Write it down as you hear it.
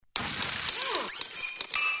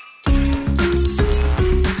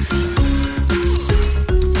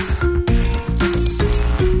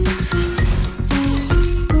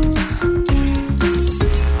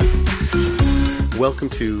Welcome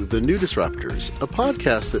to The New Disruptors, a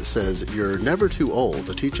podcast that says you're never too old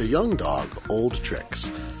to teach a young dog old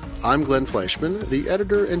tricks. I'm Glenn Fleischman, the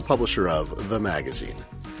editor and publisher of The Magazine.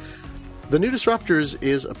 The New Disruptors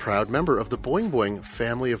is a proud member of the Boing Boing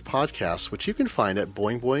family of podcasts, which you can find at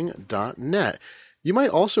boingboing.net. You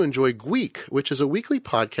might also enjoy Gweek, which is a weekly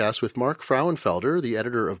podcast with Mark Frauenfelder, the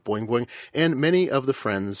editor of Boing Boing, and many of the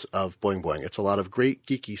friends of Boing Boing. It's a lot of great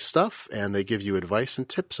geeky stuff, and they give you advice and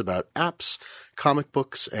tips about apps, comic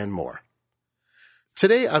books, and more.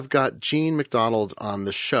 Today, I've got Gene MacDonald on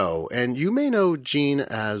the show, and you may know Gene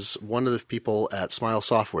as one of the people at Smile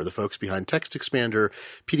Software, the folks behind Text Expander,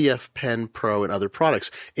 PDF Pen Pro, and other products.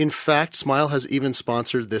 In fact, Smile has even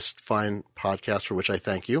sponsored this fine podcast, for which I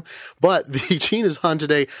thank you. But Gene is on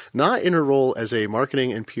today, not in her role as a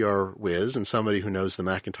marketing and PR whiz and somebody who knows the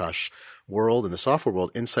Macintosh world and the software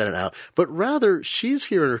world inside and out, but rather she's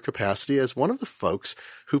here in her capacity as one of the folks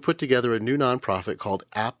who put together a new nonprofit called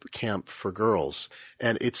App Camp for Girls.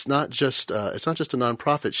 And it's not just a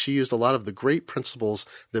nonprofit. She used a lot of the great principles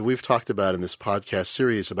that we've talked about in this podcast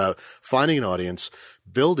series about finding an audience,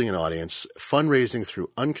 building an audience, fundraising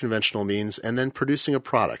through unconventional means, and then producing a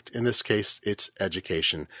product. In this case, it's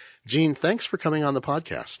education. Gene, thanks for coming on the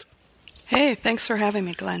podcast. Hey, thanks for having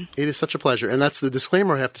me, Glenn. It is such a pleasure. And that's the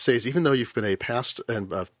disclaimer I have to say is even though you've been a past and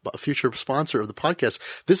a future sponsor of the podcast,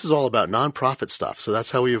 this is all about nonprofit stuff. So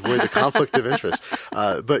that's how we avoid the conflict of interest.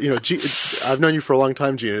 But, you know, I've known you for a long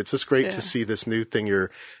time, Gina. It's just great to see this new thing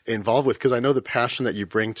you're involved with because I know the passion that you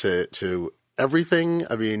bring to everything.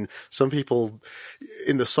 I mean, some people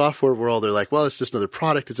in the software world are like, well, it's just another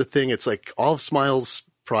product. It's a thing. It's like all of Smile's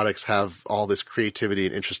products have all this creativity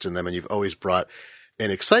and interest in them, and you've always brought an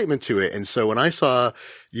excitement to it. And so when I saw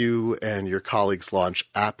you and your colleagues launch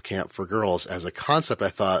App Camp for Girls as a concept, I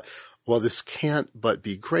thought, well, this can't but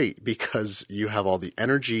be great because you have all the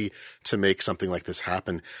energy to make something like this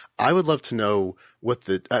happen. I would love to know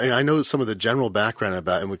I know some of the general background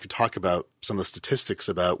about, and we could talk about some of the statistics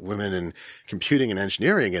about women in computing and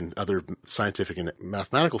engineering and other scientific and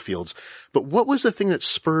mathematical fields. But what was the thing that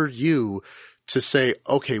spurred you to say,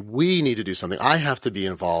 okay, we need to do something. I have to be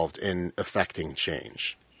involved in affecting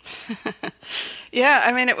change? Yeah,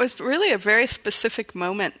 I mean, it was really a very specific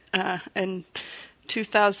moment. In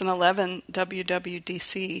 2011,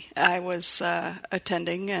 WWDC, I was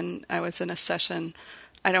attending, and I was in a session.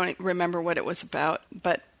 I don't remember what it was about,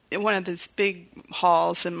 but in one of these big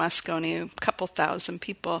halls in Moscone, a couple thousand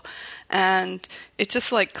people, and it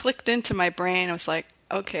just like clicked into my brain. I was like,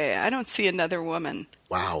 okay, I don't see another woman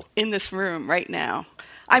in this room right now.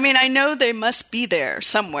 I mean, I know they must be there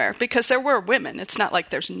somewhere because there were women. It's not like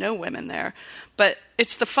there's no women there, but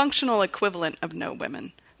it's the functional equivalent of no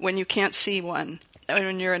women when you can't see one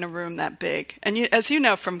when you're in a room that big. And as you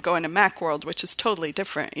know from going to Macworld, which is totally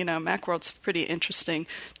different, you know, Macworld's a pretty interesting,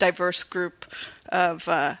 diverse group of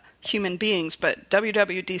human beings, but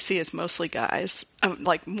WWDC is mostly guys,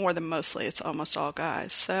 like more than mostly, it's almost all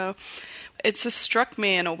guys. So it just struck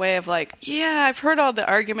me in a way of like, yeah, I've heard all the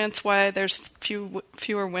arguments why there's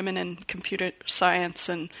fewer women in computer science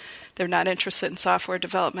and they're not interested in software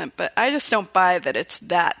development, but I just don't buy that it's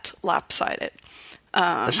that lopsided.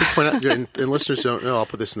 I should point out, and listeners don't know, I'll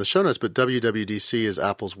put this in the show notes, but WWDC is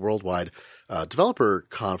Apple's worldwide developer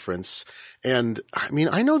conference. And I mean,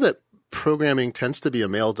 I know that programming tends to be a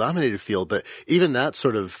male-dominated field, but even that's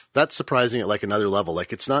surprising at like another level.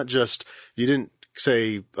 Like it's not just, you didn't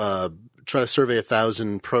say, try to survey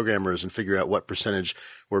 1,000 programmers and figure out what percentage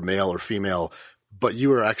were male or female, but you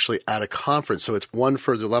were actually at a conference. So it's one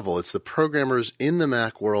further level. It's the programmers in the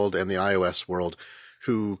Mac world and the iOS world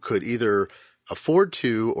who could either afford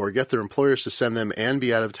to or get their employers to send them and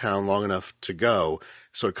be out of town long enough to go.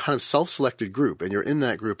 So a kind of self-selected group, and you're in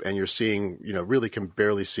that group and you're seeing, you know, really can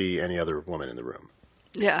barely see any other woman in the room.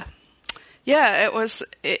 Yeah. Yeah, it was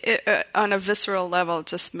on a visceral level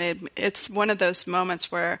just it's one of those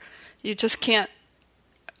moments where you just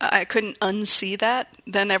I couldn't unsee that.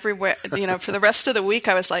 Then everywhere, you know, for the rest of the week,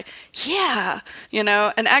 I was like, yeah, you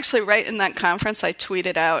know, and actually right in that conference, I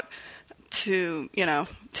tweeted out to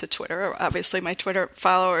Twitter, obviously my Twitter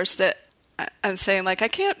followers, that I'm saying like, I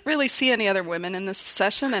can't really see any other women in this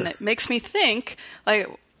session. And it makes me think like,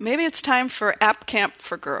 maybe it's time for App Camp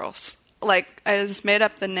for Girls. Like I just made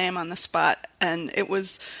up the name on the spot, and it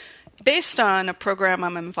was based on a program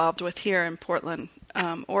I'm involved with here in Portland,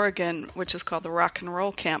 Oregon, which is called the Rock and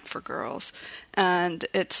Roll Camp for Girls. And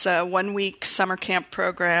it's a 1-week summer camp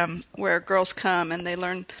program where girls come and they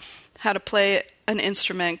learn how to play an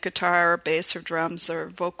instrument, guitar or bass or drums or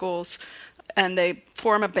vocals, and they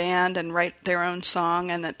form a band and write their own song.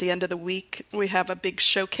 And at the end of the week, we have a big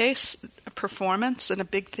showcase, performance in a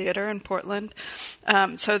big theater in Portland.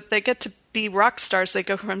 So they get to be rock stars. They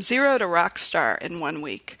go from zero to rock star in 1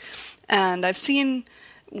 week. And I've seen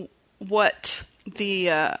what the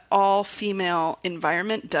all-female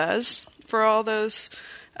environment does for all those.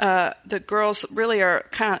 The girls really are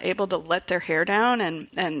kind of able to let their hair down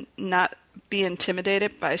and not be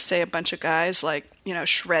intimidated by, say, a bunch of guys like,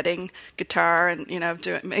 shredding guitar and,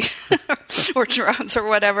 doing or drums or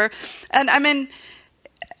whatever. And I mean,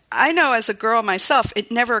 I know as a girl myself,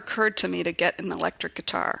 it never occurred to me to get an electric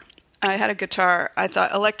guitar. I had a guitar. I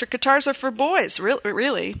thought electric guitars are for boys,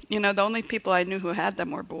 really. The only people I knew who had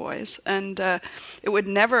them were boys. And it would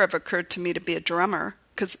never have occurred to me to be a drummer,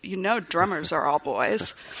 because drummers are all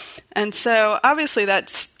boys. And so obviously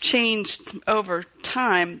that's changed over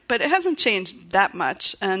time, but it hasn't changed that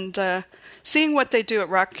much. And seeing what they do at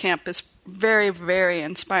Rock Camp is very, very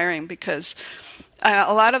inspiring, because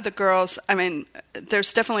a lot of the girls, I mean,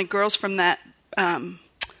 there's definitely girls from that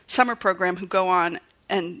summer program who go on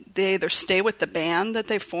and they either stay with the band that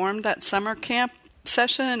they formed that summer camp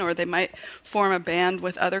session, or they might form a band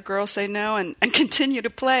with other girls they know and continue to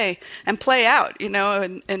play out,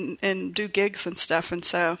 and do gigs and stuff. And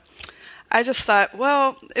so I just thought,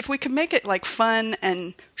 well, if we could make it like fun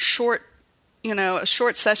and short, a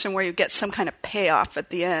short session where you get some kind of payoff at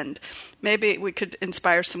the end, maybe we could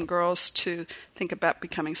inspire some girls to think about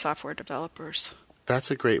becoming software developers.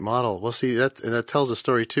 That's a great model. Well, see, that tells a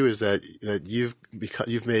story too, is that you've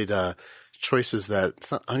made choices that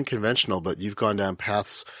it's not unconventional, but you've gone down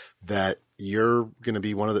paths that you're going to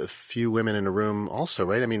be one of the few women in a room also,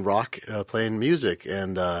 right? I mean, rock, playing music,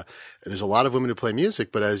 and there's a lot of women who play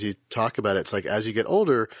music, but as you talk about it, it's like as you get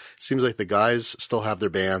older, it seems like the guys still have their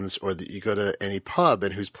bands, or that you go to any pub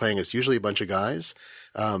and who's playing is usually a bunch of guys,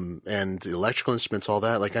 and the electrical instruments, all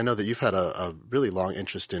that. Like, I know that you've had a really long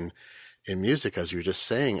interest in music, as you were just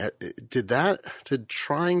saying. Did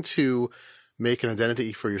trying to make an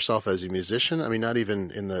identity for yourself as a musician, I mean, not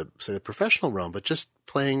even in the professional realm, but just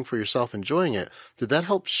playing for yourself, enjoying it, did that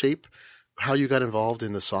help shape how you got involved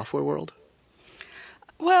in the software world?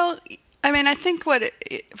 Well, I mean, I think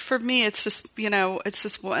for me, it's just, it's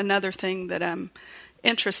just another thing that I'm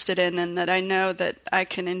interested in, and that I know that I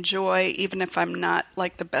can enjoy even if I'm not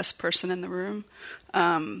like the best person in the room.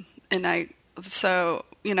 I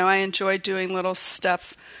enjoy doing little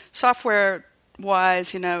stuff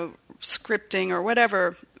software-wise, scripting or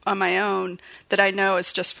whatever on my own that I know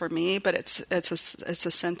is just for me, but it's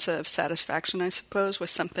a sense of satisfaction, I suppose, with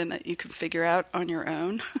something that you can figure out on your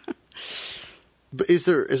own. But is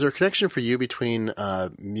there a connection for you between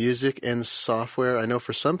music and software? I know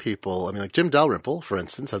for some people, I mean, like Jim Dalrymple, for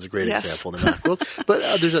instance, has a great example in the Mac world. But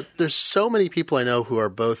there's so many people I know who are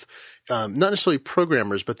both not necessarily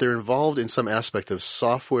programmers, but they're involved in some aspect of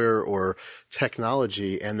software or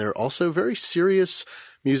technology, and they're also very serious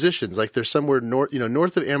musicians. Like they're somewhere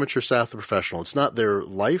north of amateur, south of professional. It's not their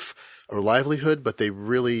life or livelihood, but they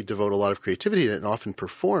really devote a lot of creativity to it and often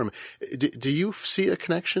perform. Do you see a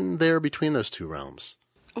connection there between those two realms?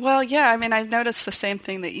 Well, yeah. I mean, I noticed the same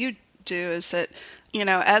thing that you do, is that,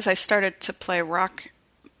 as I started to play rock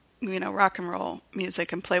and roll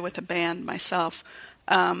music and play with a band myself,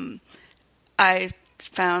 I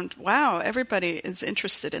found, wow, everybody is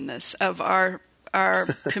interested in this, of our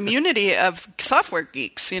community of software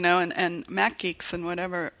geeks, and Mac geeks and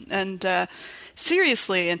whatever, and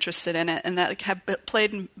seriously interested in it, and that have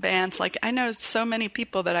played in bands. Like, I know so many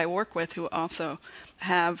people that I work with who also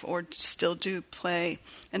have or still do play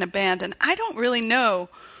in a band, and I don't really know.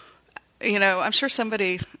 I'm sure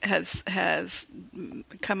somebody has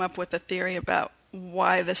come up with a theory about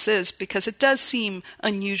why this is, because it does seem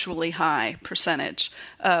unusually high percentage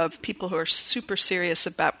of people who are super serious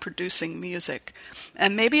about producing music.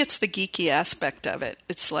 And maybe it's the geeky aspect of it.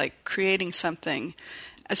 It's like creating something,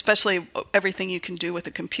 especially everything you can do with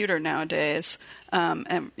a computer nowadays,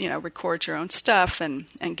 and record your own stuff and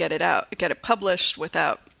get it out, get it published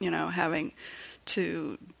without having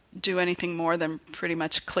to do anything more than pretty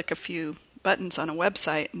much click a few buttons on a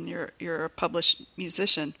website and you're a published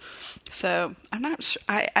musician. So I'm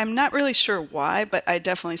not really sure why, but I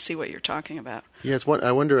definitely see what you're talking about. Yeah,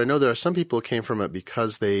 I wonder. I know there are some people who came from it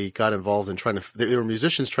because they got involved in they were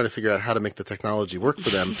musicians trying to figure out how to make the technology work for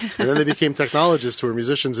them, and then they became technologists who were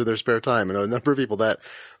musicians in their spare time. And a number of people that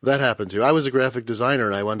happened to. I was a graphic designer,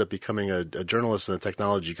 and I wound up becoming a journalist and a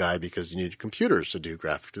technology guy because you need computers to do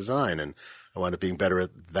graphic design, and I wound up being better at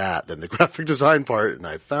that than the graphic design part, and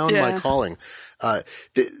I found my calling.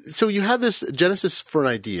 So you had this genesis for an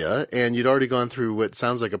idea, and you'd already gone through what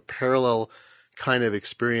sounds like a parallel kind of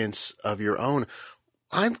experience of your own.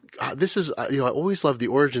 This is, I always love the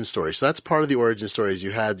origin story. So that's part of the origin story is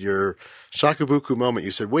you had your shakabuku moment.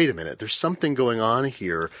 You said, wait a minute, there's something going on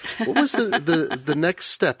here. What was the next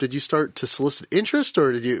step? Did you start to solicit interest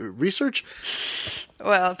or did you research?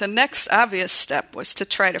 Well, the next obvious step was to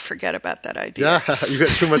try to forget about that idea. Yeah, you got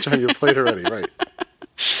too much on your plate already, right?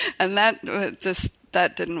 And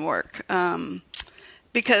that didn't work.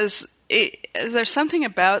 Because there's something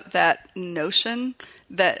about that notion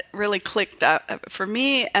that really clicked out for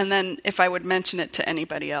me. And then if I would mention it to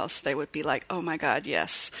anybody else, they would be like, oh my God,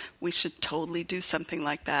 yes, we should totally do something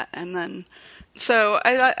like that. And then, so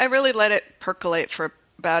I really let it percolate for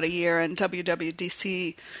about a year. And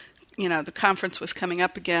WWDC, the conference was coming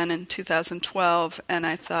up again in 2012. And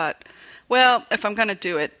I thought, well, if I'm going to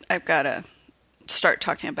do it, I've got to start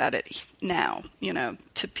talking about it now,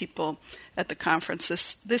 to people at the conference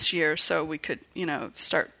this year, so we could,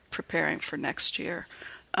 start preparing for next year.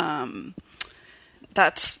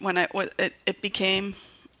 That's when it became,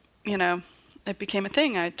 it became a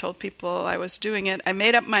thing. I told people I was doing it. I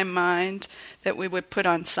made up my mind that we would put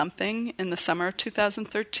on something in the summer of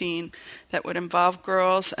 2013 that would involve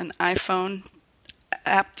girls and iPhone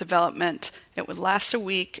app development. It would last a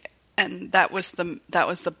week, and that was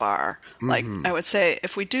the bar. Mm-hmm. Like I would say,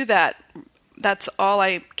 if we do that, that's all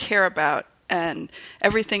I care about, and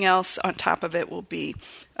everything else on top of it will be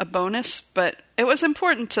a bonus. But it was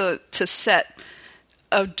important to set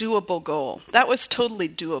a doable goal. That was totally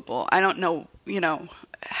doable. I don't know,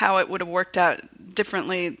 how it would have worked out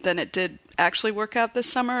differently than it did actually work out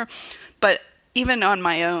this summer. But even on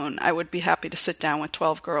my own, I would be happy to sit down with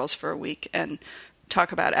 12 girls for a week and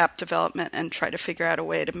talk about app development and try to figure out a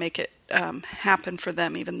way to make it happen for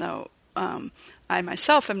them, even though I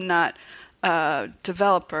myself am not a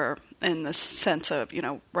developer in the sense of,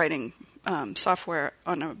 writing software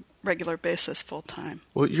on a regular basis full time.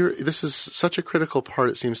 Well, this is such a critical part,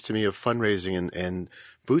 it seems to me, of fundraising and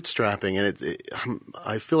bootstrapping. And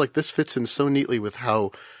I feel like this fits in so neatly with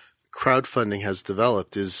how crowdfunding has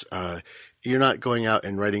developed is you're not going out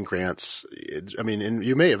and writing grants. I mean, and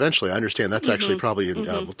you may eventually. I understand that's actually probably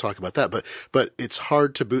we'll talk about that. But it's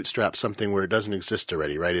hard to bootstrap something where it doesn't exist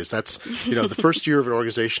already, right? That's the first year of an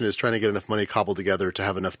organization is trying to get enough money cobbled together to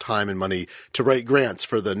have enough time and money to write grants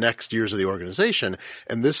for the next years of the organization.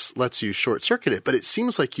 And this lets you short circuit it. But it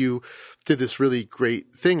seems like you did this really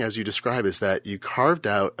great thing, as you describe, is that you carved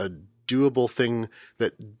out a doable thing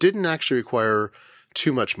that didn't actually require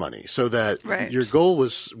too much money, so that your goal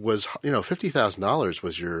was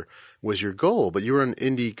 $50,000 was your goal, but you were an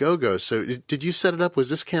Indiegogo. So did you set it up? Was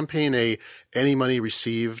this campaign any money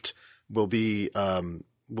received will be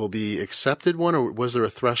accepted one, or was there a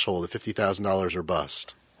threshold of $50,000 or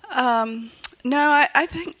bust? No, I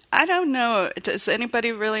think I don't know. Does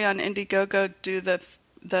anybody really on Indiegogo do the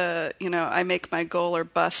I make my goal or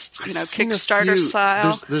bust, Kickstarter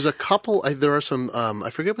style? There's a couple, there are some,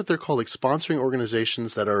 I forget what they're called, like sponsoring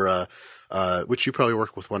organizations that are, which you probably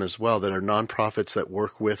work with one as well, that are nonprofits that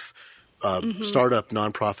work with startup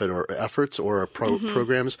nonprofit or efforts or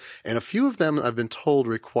programs. And a few of them, I've been told,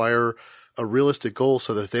 require a realistic goal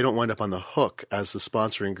so that they don't wind up on the hook as the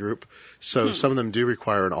sponsoring group. So some of them do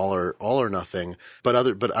require an all or nothing,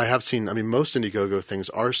 but I have seen, most Indiegogo things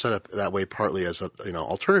are set up that way partly as a,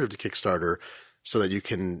 alternative to Kickstarter so that you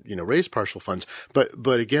can, raise partial funds.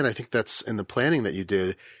 But again, I think that's in the planning that you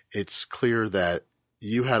did. It's clear that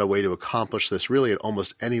you had a way to accomplish this really at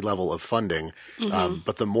almost any level of funding.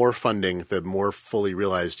 But the more funding, the more fully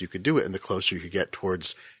realized you could do it and the closer you could get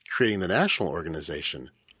towards creating the national organization.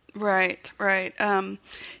 Right. I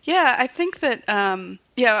think that,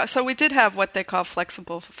 so we did have what they call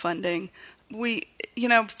flexible funding. We,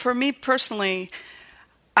 for me personally,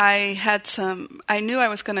 I knew I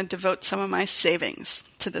was going to devote some of my savings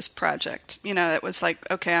to this project. It was like,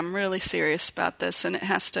 okay, I'm really serious about this, and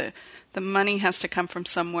the money has to come from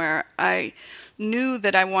somewhere. I knew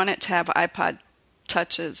that I wanted to have iPod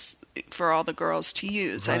Touches for all the girls to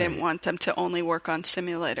use. Right. I didn't want them to only work on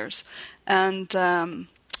simulators. And,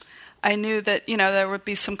 I knew that, there would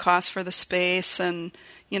be some cost for the space and,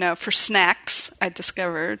 for snacks. I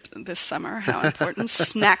discovered this summer how important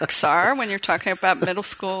snacks are when you're talking about middle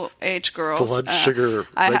school age girls. Blood sugar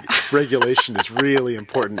regulation is really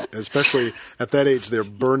important, especially at that age. They're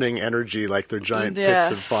burning energy like they're giant pits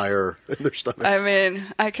of fire in their stomachs.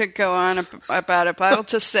 I could go on about it, but I will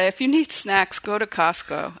just say, if you need snacks, go to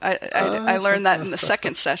Costco. I learned that in the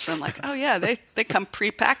second session. I'm like, oh yeah, they come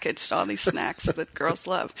prepackaged, all these snacks that girls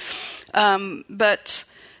love. But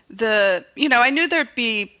I knew there'd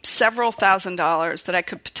be several $1,000s that I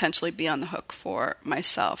could potentially be on the hook for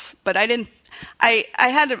myself, but I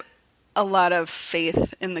a lot of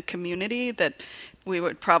faith in the community that we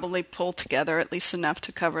would probably pull together at least enough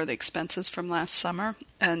to cover the expenses from last summer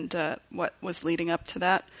and what was leading up to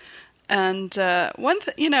that. And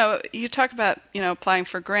you talk about, applying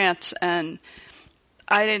for grants, and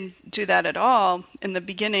I didn't do that at all in the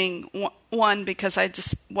beginning. One, because I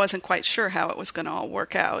just wasn't quite sure how it was going to all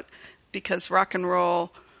work out, because rock and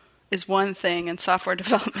roll is one thing and software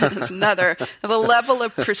development is another. The level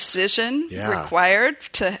of precision required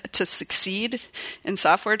to succeed in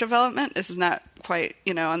software development is not quite,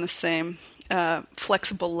 on the same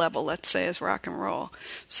flexible level, let's say, as rock and roll.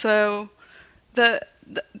 So the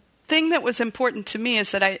thing that was important to me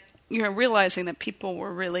is that realizing that people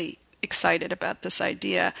were really excited about this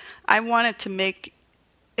idea, I wanted to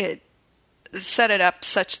set it up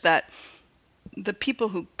such that the people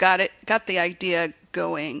who got the idea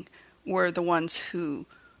going were the ones who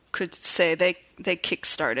could say they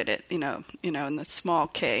kickstarted it, in the small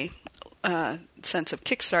K sense of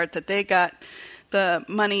kickstart, that they got the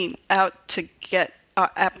money out to get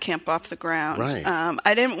App Camp off the ground. Right.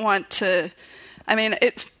 I didn't want to. I mean,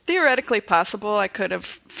 it's theoretically possible. I could have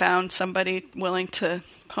found somebody willing to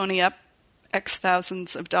pony up X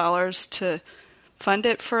thousands of dollars to fund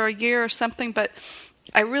it for a year or something, but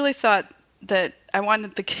I really thought that I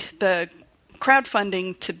wanted the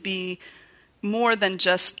crowdfunding to be more than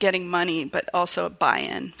just getting money, but also a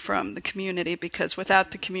buy-in from the community, because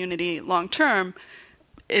without the community long term,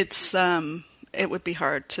 it would be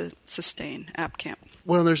hard to sustain App Camp.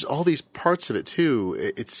 Well, there's all these parts of it too.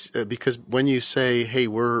 It's because when you say, "Hey,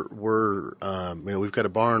 we've got a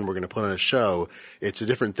barn, we're going to put on a show," it's a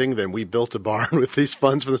different thing than we built a barn with these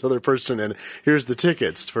funds for this other person, and here's the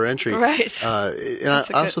tickets for entry. Right. And I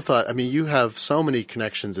also thought, you have so many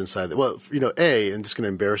connections inside that. Well, I'm just going to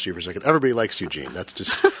embarrass you for a second. Everybody likes Eugene. That's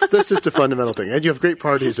just a fundamental thing, and you have great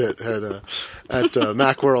parties at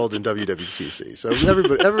Macworld and WWCC. So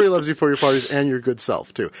everybody loves you for your parties and your good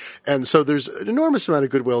self too. And so there's an enormous amount of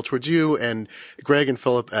goodwill towards you and Greg and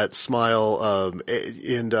Philip at Smile.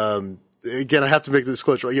 Again, I have to make the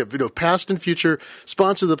disclosure. Past and future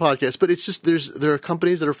sponsor the podcast, but it's just there are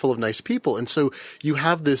companies that are full of nice people, and so you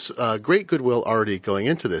have this great goodwill already going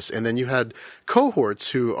into this, and then you had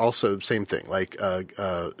cohorts who also same thing. Like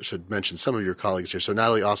should mention some of your colleagues here. So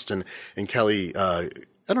Natalie Austin and Kelly. I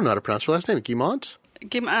don't know how to pronounce her last name. Guimont.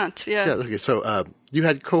 Guimont, yeah. Yeah. Okay. So you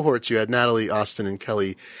had cohorts. You had Natalie Austin and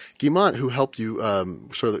Kelly Guimont who helped you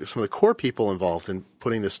sort of some of the core people involved in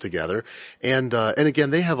putting this together, and again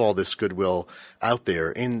they have all this goodwill out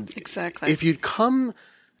there. And exactly, if you'd come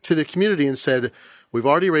to the community and said, "We've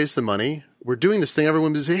already raised the money, we're doing this thing,"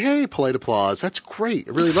 everyone would say, "Hey, polite applause. That's great.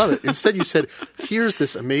 I really love it." Instead, you said, "Here's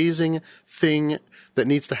this amazing thing that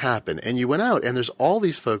needs to happen." And you went out, and there's all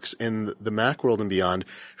these folks in the Mac world and beyond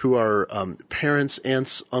who are parents,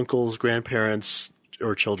 aunts, uncles, grandparents,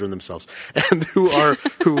 or children themselves, and who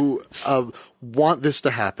want this to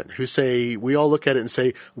happen, who say, we all look at it and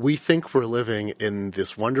say, we think we're living in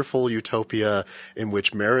this wonderful utopia in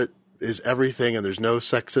which merit is everything and there's no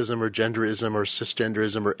sexism or genderism or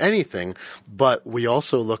cisgenderism or anything, but we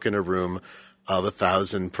also look in a room of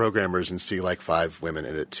 1,000 programmers and see like 5 women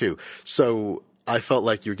in it too. So I felt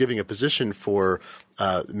like you're giving a position for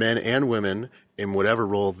men and women in whatever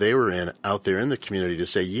role they were in out there in the community to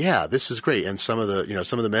say, yeah, this is great. And some of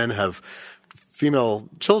the men have female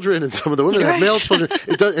children and some of the women have male children.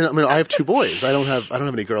 It does. And I have 2 boys. I don't have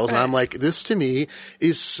any girls. Right. And I'm like, this to me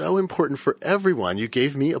is so important for everyone. You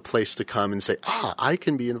gave me a place to come and say, I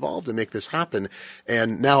can be involved and make this happen.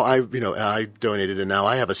 And now I donated and now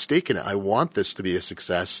I have a stake in it. I want this to be a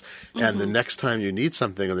success. Mm-hmm. And the next time you need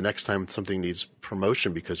something or the next time something needs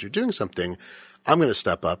promotion because you're doing something, I'm going to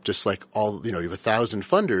step up just like you have 1,000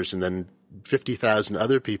 funders and then 50,000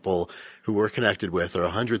 other people who we're connected with, or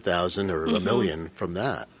 100,000 or a million from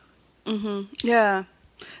that. Mm-hmm. Yeah.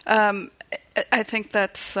 I think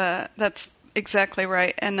that's exactly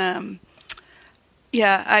right. And,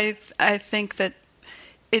 I think that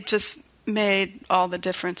it just made all the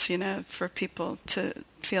difference, for people to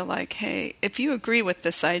feel like, hey, if you agree with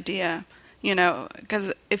this idea,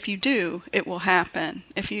 because if you do, it will happen.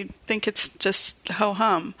 If you think it's just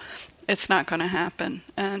ho-hum, it's not going to happen.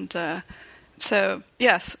 And so,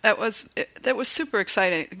 yes, that was super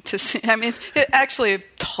exciting to see. I mean, it actually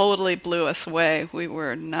totally blew us away. We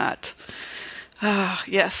were not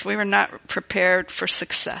prepared for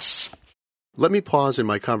success. Let me pause in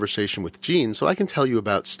my conversation with Gene so I can tell you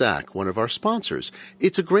about Stack, one of our sponsors.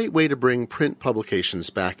 It's a great way to bring print publications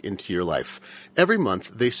back into your life. Every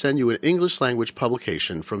month, they send you an English language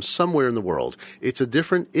publication from somewhere in the world. It's a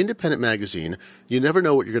different, independent magazine. You never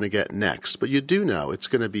know what you're going to get next, but you do know it's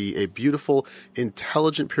going to be a beautiful,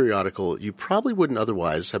 intelligent periodical you probably wouldn't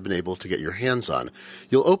otherwise have been able to get your hands on.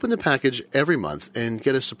 You'll open the package every month and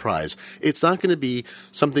get a surprise. It's not going to be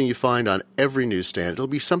something you find on every newsstand. It'll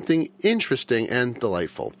be something interesting and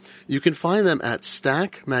delightful. You can find them at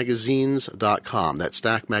stackmagazines.com. That's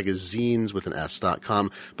stackmagazines with an S.com.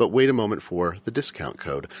 But wait a moment for the discount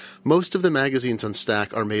code. Most of the magazines on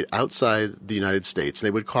Stack are made outside the United States. They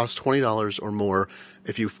would cost $20 or more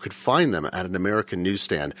if you could find them at an American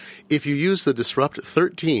newsstand. If you use the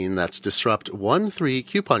Disrupt13, that's Disrupt13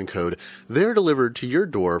 coupon code, they're delivered to your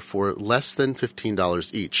door for less than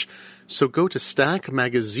 $15 each. So go to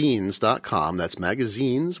stackmagazines.com, that's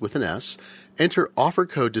magazines with an S, enter offer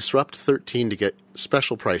code Disrupt13 to get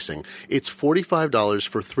special pricing. It's $45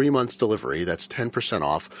 for 3 months delivery, that's 10%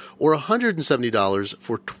 off, or $170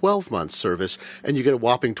 for 12 months service, and you get a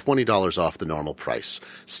whopping $20 off the normal price.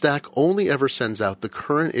 Stack only ever sends out the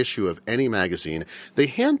current issue of any magazine. They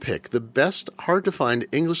handpick the best, hard-to-find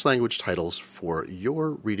English language titles for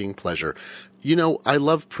your reading pleasure. You know, I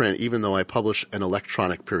love print, even though I publish an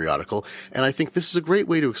electronic periodical, and I think this is a great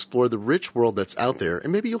way to explore the rich world that's out there,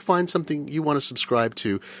 and maybe you'll find something you want to subscribe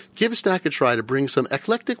to. Give Stack a try to bring some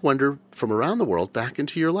eclectic wonder from around the world back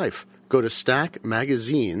into your life. Go to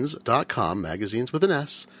stackmagazines.com, magazines with an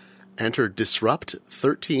S, enter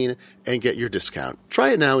Disrupt13, and get your discount.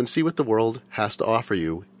 Try it now and see what the world has to offer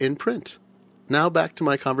you in print. Now back to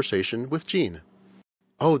my conversation with Gene.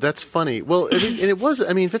 Oh, that's funny. Well, I mean, and it was,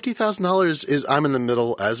 I mean, $50,000 is, I'm in the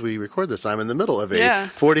middle, as we record this, I'm in the middle of a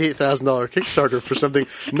 $48,000 Kickstarter for something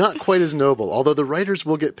not quite as noble, although the writers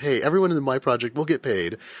will get paid. Everyone in my project will get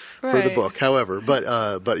paid for the book, however, but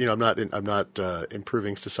you know, I'm not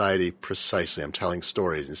improving society precisely. I'm telling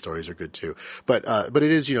stories, and stories are good too. But it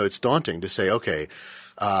is, you know, it's daunting to say, okay,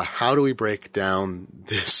 how do we break down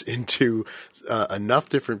this into enough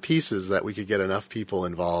different pieces that we could get enough people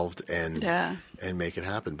involved and make it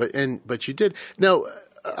happen? But you did. Now,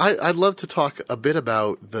 I'd love to talk a bit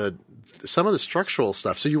about some of the structural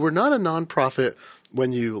stuff. So you were not a nonprofit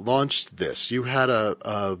when you launched this. You had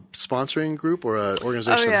a sponsoring group or an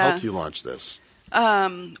organization that helped you launch this.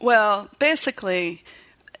 Well, basically,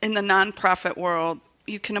 in the nonprofit world,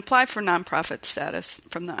 you can apply for nonprofit status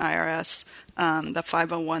from the IRS. The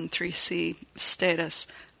 501(c) status,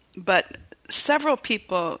 but several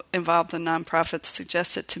people involved in nonprofits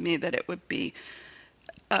suggested to me that it would be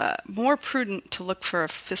more prudent to look for a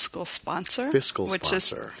fiscal sponsor.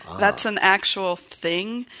 That's an actual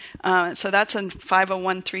thing. So that's a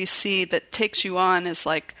 501(c) that takes you on as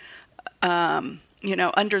like, you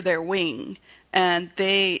know, under their wing, and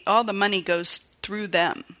all the money goes through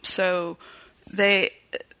them. So they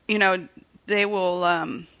will.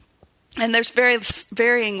 And there's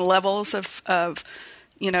varying levels of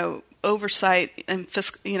you know, oversight and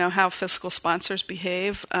how fiscal sponsors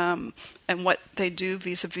behave and what they do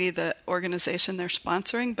vis-a-vis the organization they're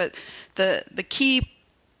sponsoring. But the key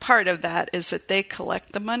part of that is that they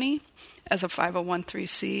collect the money as a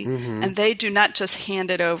 501(c), and they do not just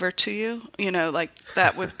hand it over to you. You know, like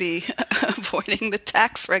that would be avoiding the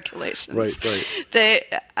tax regulations. Right.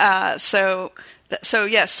 So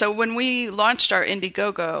when we launched our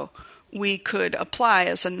Indiegogo, we could apply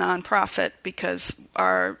as a nonprofit because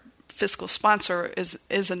our fiscal sponsor is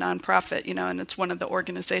a nonprofit, you know, and it's one of the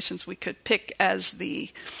organizations we could pick as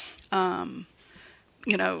the,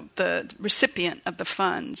 you know, the recipient of the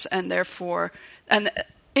funds, and therefore, and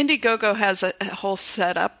Indiegogo has a whole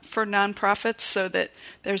setup for nonprofits so that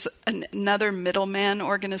there's another middleman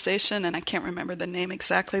organization, and I can't remember the name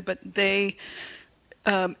exactly, but they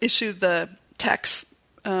issue the tax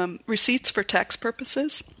receipts for tax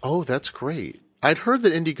purposes. Oh, that's great. I'd heard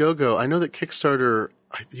that Indiegogo, I know that Kickstarter,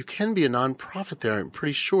 you can be a nonprofit there, I'm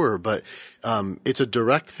pretty sure, but it's a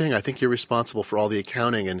direct thing. I think you're responsible for all the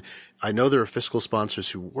accounting, and I know there are fiscal sponsors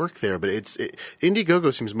who work there, but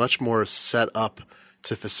Indiegogo seems much more set up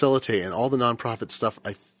to facilitate, and all the nonprofit stuff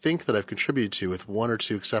I think that I've contributed to, with one or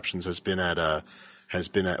two exceptions, has been at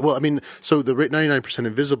well, I mean, so the 99%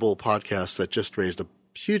 Invisible podcast that just raised a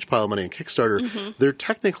huge pile of money in Kickstarter, they're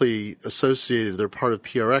technically associated, they're part of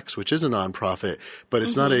PRX, which is a nonprofit, but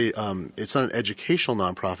it's not it's not an educational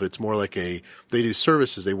nonprofit. It's more like they do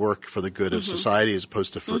services, they work for the good of society as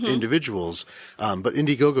opposed to for individuals. But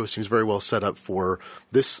Indiegogo seems very well set up for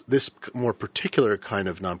this more particular kind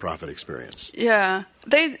of nonprofit experience. Yeah.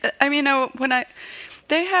 They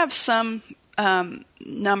have some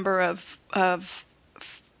number of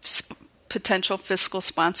potential fiscal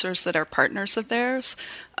sponsors that are partners of theirs.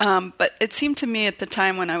 But it seemed to me at the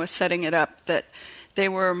time when I was setting it up that they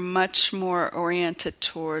were much more oriented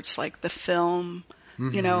towards like the film,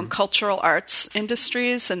 and cultural arts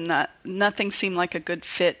industries, and nothing seemed like a good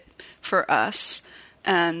fit for us.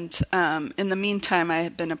 And in the meantime, I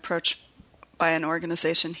had been approached by an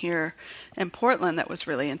organization here in Portland that was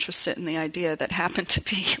really interested in the idea, that happened to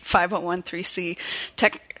be 501(c)(3)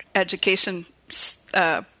 Tech Education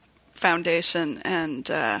Foundation, and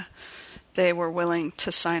they were willing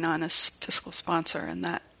to sign on as fiscal sponsor. And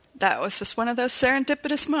that was just one of those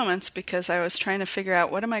serendipitous moments, because I was trying to figure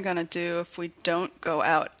out, what am I going to do if we don't go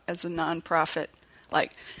out as a nonprofit?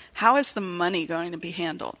 Like, how is the money going to be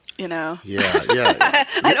handled? Yeah.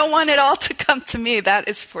 I don't want it all to come to me. That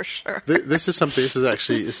is for sure. This is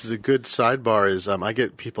a good sidebar. I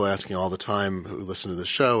get people asking all the time who listen to the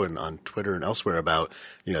show and on Twitter and elsewhere about,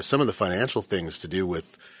 some of the financial things to do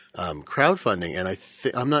with crowdfunding.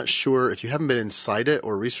 And I'm not sure, if you haven't been inside it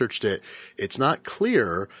or researched it, it's not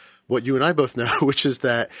clear what you and I both know, which is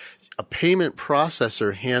that a payment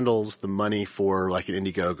processor handles the money for like an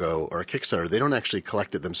Indiegogo or a Kickstarter. They don't actually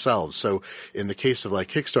collect it themselves. So in the case of like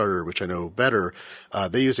Kickstarter, which I know better,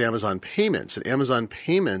 they use Amazon Payments, and Amazon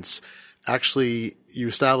Payments actually, you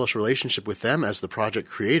establish a relationship with them as the project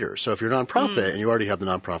creator. So if you're a nonprofit and you already have the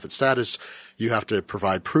nonprofit status, you have to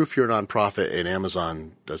provide proof you're a nonprofit, and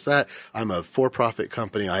Amazon does that. I'm a for-profit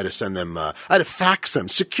company. I had to send them, I had to fax them.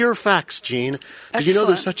 Secure fax, Gene. Did you know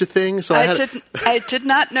there's such a thing? So I did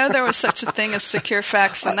not know there was such a thing as secure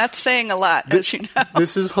fax, and that's saying a lot, as you know.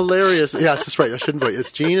 This is hilarious. Yes, that's right. I shouldn't wait.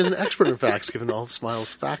 It's Gene is an expert in fax, given all of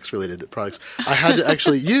Smile's fax-related products. I had to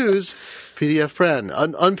actually use PDF Pen,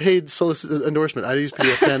 unpaid endorsement. I use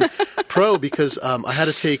PDF Pen Pro because I had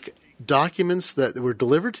to take documents that were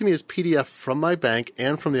delivered to me as PDF from my bank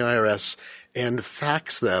and from the IRS and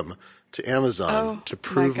fax them to Amazon to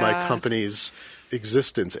prove my company's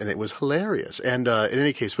existence, and it was hilarious. And in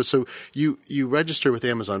any case, but so you register with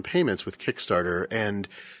Amazon Payments with Kickstarter, and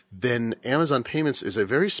then Amazon Payments is a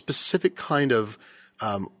very specific kind of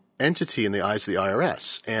entity in the eyes of the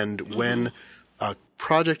IRS. And when a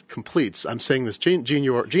project completes, I'm saying this, Gene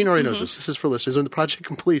already knows this. This is for listeners. When the project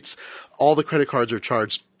completes, all the credit cards are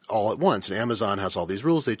charged all at once, and Amazon has all these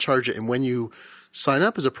rules. They charge it, and when you sign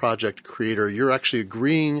up as a project creator, you're actually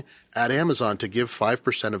agreeing at Amazon to give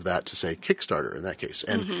 5% of that to, say, Kickstarter in that case.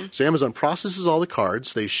 And so Amazon processes all the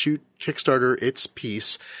cards. They shoot Kickstarter its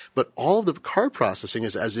piece, but all of the card processing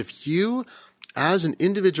is as if you, as an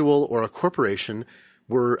individual or a corporation,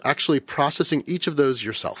 were actually processing each of those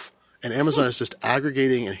yourself. And Amazon is just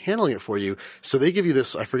aggregating and handling it for you. So they give you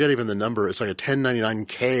this, I forget even the number, it's like a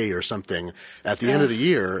 1099K or something at the end of the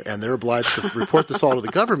year, and they're obliged to report this all to the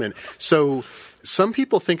government. So some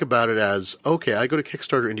people think about it as, okay, I go to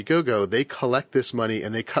Kickstarter, Indiegogo, they collect this money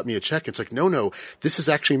and they cut me a check. It's like, no, this is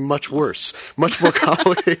actually much worse, much more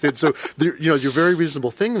complicated. So, your very reasonable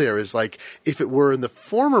thing there is like, if it were in the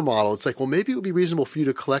former model, it's like, well, maybe it would be reasonable for you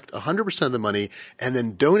to collect 100% of the money and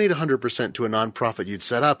then donate 100% to a nonprofit you'd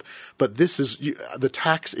set up. But this is the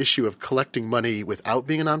tax issue of collecting money without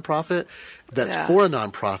being a nonprofit. That's for a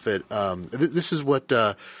nonprofit. This is what,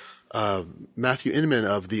 Matthew Inman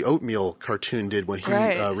of the Oatmeal cartoon did when he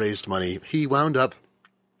raised money. He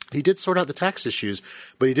did sort out the tax issues,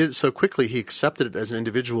 but he did it so quickly he accepted it as an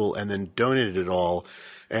individual and then donated it all.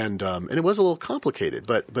 And it was a little complicated,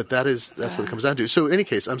 but that's what it comes down to. So in any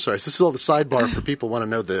case, I'm sorry. So this is all the sidebar for people who want to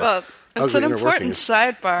know the it's an important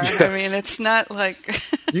sidebar. Yes. I mean, it's not like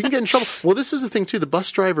you can get in trouble. Well, this is the thing too. The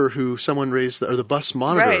bus driver who someone raised, or the bus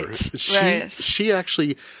monitor, she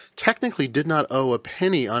actually technically did not owe a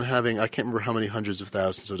penny on having, I can't remember how many hundreds of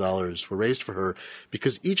thousands of dollars were raised for her,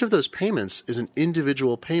 because each of those payments is an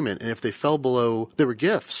individual payment, and if they fell below, they were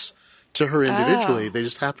gifts to her individually. They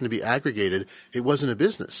just happened to be aggregated. It wasn't a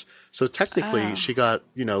business. So technically she got,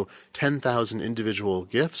 10,000 individual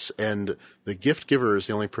gifts, and the gift giver is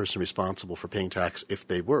the only person responsible for paying tax if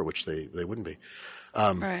they were, which they wouldn't be.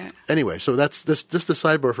 Anyway, so that's just a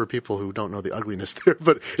sidebar for people who don't know the ugliness there,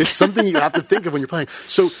 but it's something you have to think of when you're planning.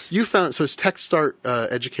 So it's Tech Start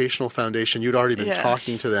Educational Foundation. You'd already been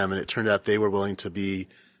talking to them, and it turned out they were willing to be,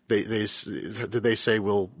 did they say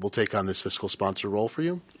we'll take on this fiscal sponsor role for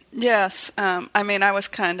you? Yes. I mean, I was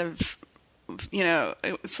kind of,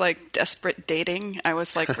 it was like desperate dating. I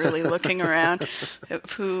was like really looking around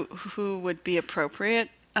who would be appropriate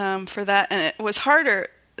for that. And it was harder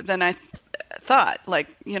than I thought,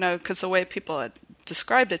 because the way people had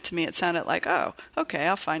described it to me, it sounded like, oh, okay,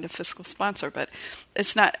 I'll find a fiscal sponsor. But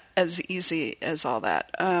it's not as easy as all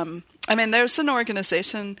that. I mean, there's an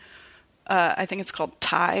organization I think it's called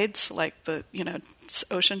Tides, like the, it's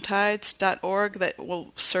oceantides.org, that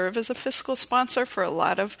will serve as a fiscal sponsor for a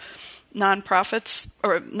lot of nonprofits,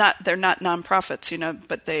 or not, they're not nonprofits,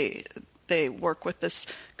 but they work with this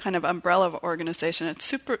kind of umbrella organization. It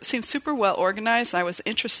seems super well organized. I was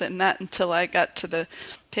interested in that until I got to the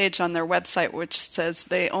page on their website, which says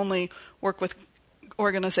they only work with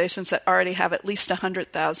organizations that already have at least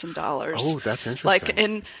 $100,000. Oh, that's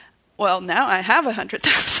interesting. Well, now I have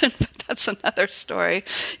 $100,000, but that's another story.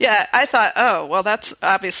 Yeah, I thought, oh, well, that's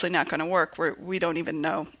obviously not going to work. We don't even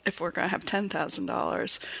know if we're going to have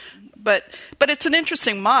 $10,000. But it's an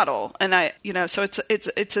interesting model, and so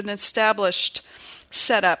it's an established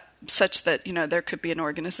setup such that there could be an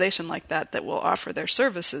organization like that will offer their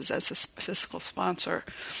services as a fiscal sponsor.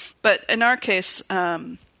 But in our case,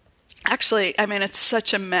 actually, I mean, it's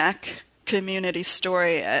such a Mac community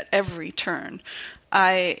story at every turn.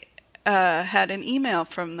 I had an email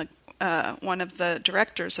from one of the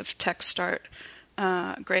directors of TechStart,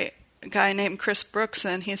 great guy named Chris Brooks,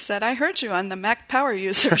 and he said, "I heard you on the Mac Power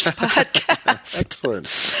Users podcast."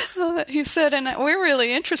 Excellent. He said, "And we're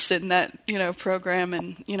really interested in that, program,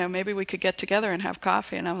 and maybe we could get together and have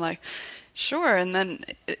coffee." And I'm like, "Sure." And then,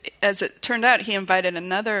 as it turned out, he invited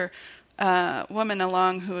another woman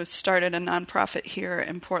along who started a nonprofit here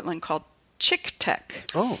in Portland called Chick Tech.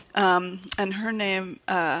 Oh. And her name,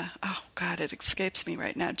 it escapes me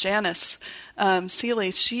right now, Janice Seeley.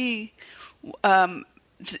 She,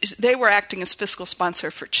 they were acting as fiscal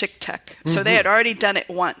sponsor for Chick Tech. So Mm-hmm. they had already done it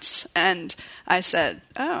once. And I said,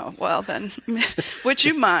 oh, well then, would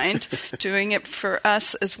you mind doing it for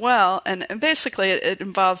us as well? And basically it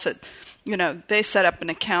involves that, they set up an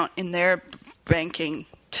account in their banking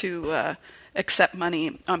to accept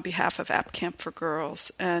money on behalf of App Camp for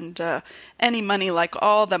Girls, and any money, like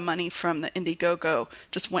all the money from the Indiegogo,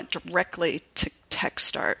 just went directly to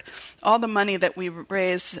TechStart. All the money that we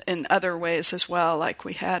raised in other ways as well, like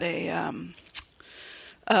we had a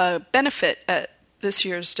benefit at this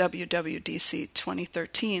year's WWDC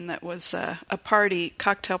 2013 that was a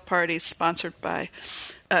cocktail party sponsored by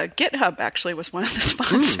GitHub. Actually was one of the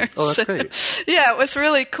sponsors. Oh, that's great. Yeah, it was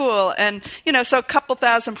really cool. And, so a couple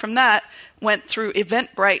thousand from that went through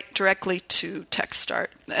Eventbrite directly to TechStart,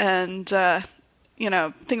 and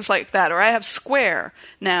things like that. Or I have Square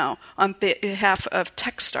now on behalf of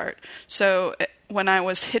TechStart. So when I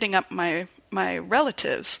was hitting up my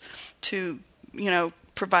relatives to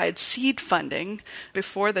provide seed funding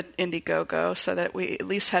before the Indiegogo, so that we at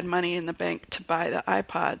least had money in the bank to buy the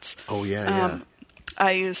iPods. Oh yeah.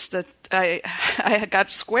 I used I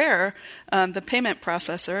got Square, the payment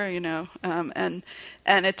processor, and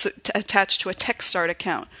it's attached to a TechStart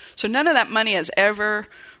account. So none of that money has ever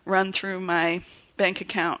run through my bank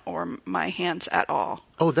account or my hands at all.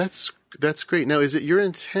 Oh, that's great. Now, is it your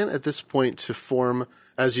intent at this point to form,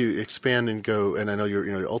 as you expand and go, and I know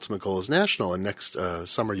your ultimate goal is national, and next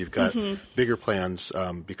summer you've got bigger plans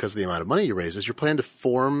because of the amount of money you raise. Is your plan to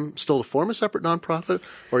form a separate nonprofit,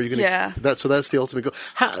 or are you going to? Yeah. So that's the ultimate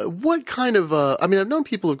goal. What kind of? I've known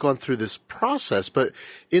people who've gone through this process, but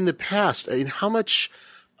in the past, how much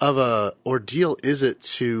of a ordeal is it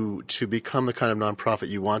to become the kind of nonprofit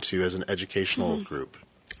you want to as an educational group?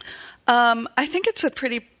 I think it's a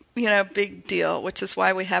pretty big deal, which is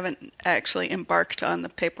why we haven't actually embarked on the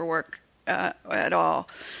paperwork at all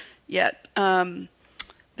yet.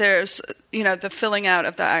 There's, the filling out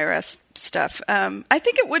of the IRS stuff. I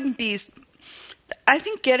think it wouldn't be. I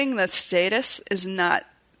think getting the status is not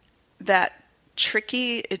that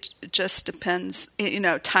tricky. It just depends,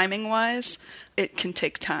 timing wise. It can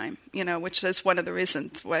take time, which is one of the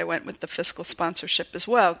reasons why I went with the fiscal sponsorship as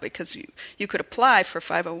well, because you could apply for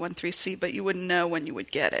 501(c), but you wouldn't know when you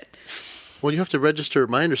would get it. Well, you have to register.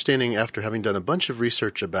 My understanding, after having done a bunch of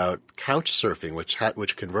research about couch surfing,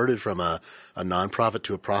 which converted from a nonprofit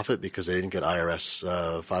to a profit because they didn't get IRS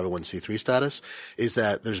 501(c)(3) status, is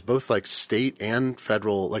that there's both like state and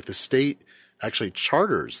federal, like the state actually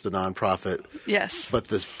charters the nonprofit. Yes. But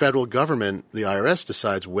the federal government, the IRS,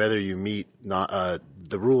 decides whether you meet the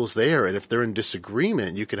rules there. And if they're in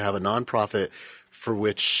disagreement, you could have a nonprofit for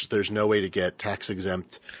which there's no way to get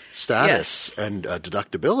tax-exempt status and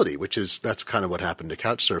deductibility, that's kind of what happened to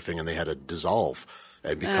Couchsurfing, and they had to dissolve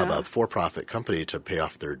and become a for-profit company to pay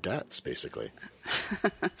off their debts, basically.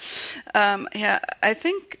 I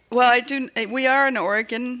think, we are an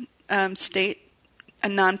Oregon state, a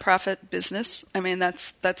nonprofit business. I mean,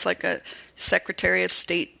 that's like a Secretary of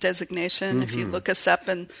State designation. Mm-hmm. If you look us up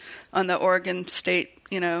on the Oregon State,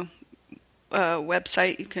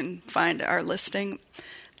 website, you can find our listing.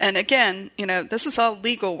 And again, this is all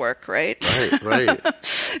legal work, right? Right.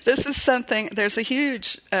 This is something, there's a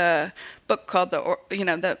huge book called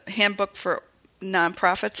the Handbook for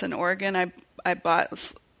Nonprofits in Oregon. I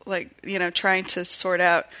bought, trying to sort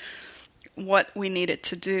out what we needed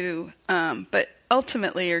to do. But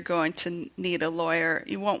ultimately, you're going to need a lawyer.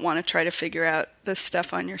 You won't want to try to figure out this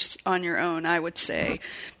stuff on your own, I would say,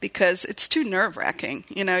 because it's too nerve-wracking.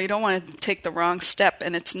 You don't want to take the wrong step,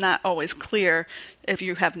 and it's not always clear if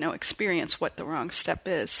you have no experience what the wrong step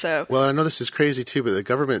is. So, well, I know this is crazy too, but the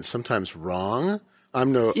government's sometimes wrong.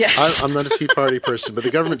 I'm not a Tea Party person, but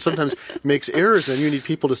the government sometimes makes errors, and you need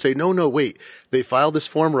people to say, no, wait, they filed this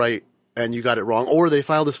form right, and you got it wrong, or they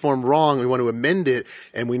filed this form wrong, we want to amend it,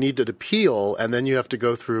 and we need to appeal, and then you have to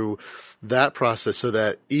go through that process so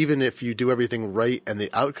that even if you do everything right and the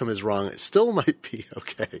outcome is wrong, it still might be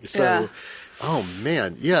okay. So, oh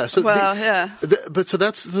man, yeah. So, so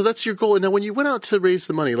that's your goal. And now, when you went out to raise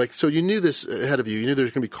the money, so you knew this ahead of you. You knew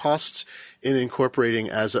there's going to be costs in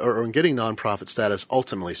incorporating or in getting nonprofit status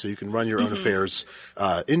ultimately, so you can run your own affairs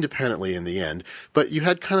independently in the end. But you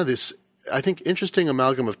had kind of this, I think, interesting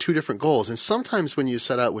amalgam of two different goals. And sometimes when you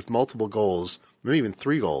set out with multiple goals, maybe even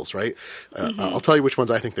three goals, right? I'll tell you which ones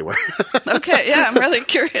I think they were. Okay, yeah, I'm really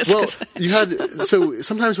curious. Well, so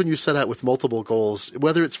sometimes when you set out with multiple goals,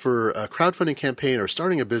 whether it's for a crowdfunding campaign or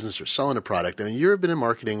starting a business or selling a product, I mean, you've been in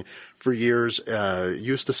marketing for years. You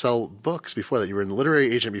used to sell books before that. You were a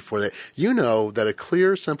literary agent before that. You know that a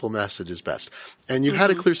clear, simple message is best. And you had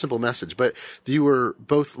a clear, simple message, but you were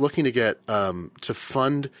both looking to get to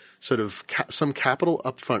fund sort of some capital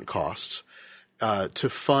upfront costs to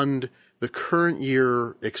fund the current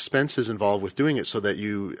year expenses involved with doing it, so that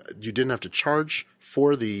you didn't have to charge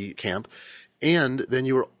for the camp, and then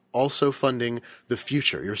you were also funding the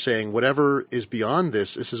future. You're saying whatever is beyond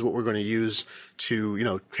this is what we're going to use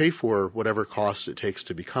to, pay for whatever costs it takes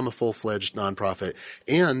to become a full-fledged nonprofit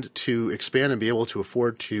and to expand and be able to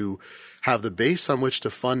afford to have the base on which to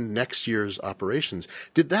fund next year's operations.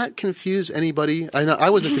 Did that confuse anybody? I know I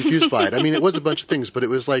wasn't confused by it. I mean, it was a bunch of things, but it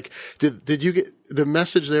was like, did you get the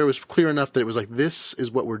message there was clear enough that it was like, this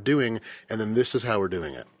is what we're doing, and then this is how we're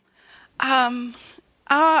doing it?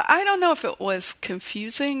 I don't know if it was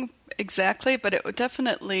confusing exactly, but it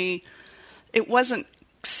wasn't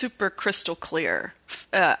super crystal clear.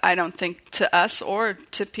 I don't think, to us or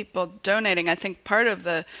to people donating. I think part of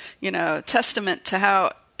the, testament to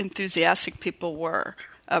how enthusiastic people were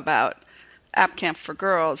about App Camp for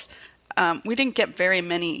Girls, we didn't get very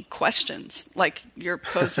many questions like you're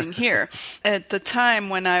posing here. At the time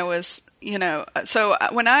when I was, so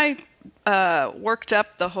when I worked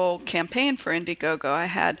up the whole campaign for Indiegogo, I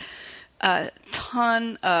had a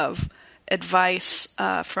ton of advice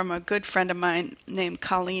from a good friend of mine named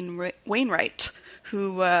Colleen Wainwright,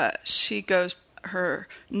 who her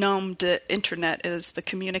nom de internet is the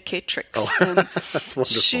Communicatrix. Oh, and that's wonderful.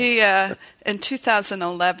 She, in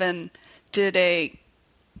 2011, did a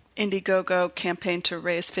Indiegogo campaign to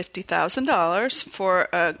raise $50,000 for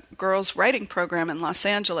a girls' writing program in Los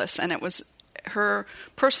Angeles, and it was her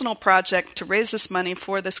personal project to raise this money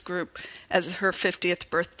for this group as her 50th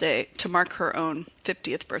birthday, to mark her own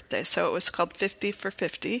 50th birthday. So it was called 50 for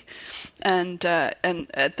 50, and at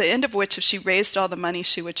the end of which, if she raised all the money,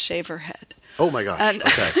 she would shave her head. Oh my gosh.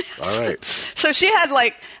 Okay. All right. So she had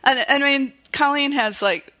Colleen has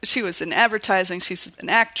she was in advertising. She's an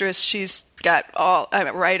actress. She's got I'm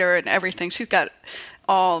a writer and everything. She's got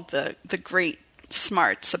all the great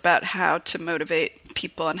smarts about how to motivate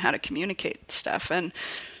people and how to communicate stuff. And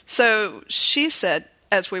so she said,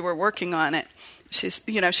 as we were working on it,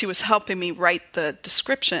 she was helping me write the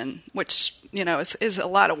description, which, is a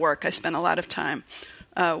lot of work. I spent a lot of time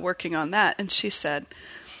working on that. And she said,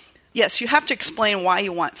 yes, you have to explain why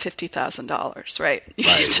you want $50,000, right? You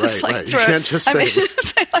right. You can't just say.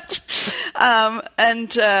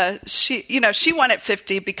 She wanted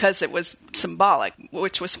 50 because it was symbolic,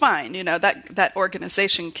 which was fine. That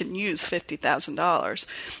organization can use $50,000.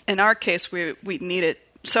 In our case, we needed.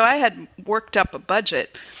 So I had worked up a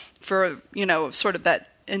budget for sort of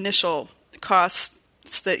that initial costs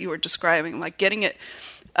that you were describing, like getting it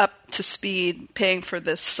up to speed, paying for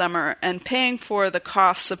this summer, and paying for the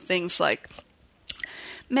costs of things like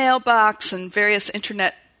mailbox and various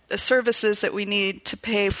internet services that we need to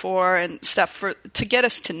pay for and stuff to get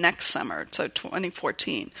us to next summer, so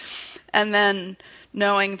 2014. And then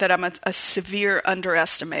knowing that I'm a severe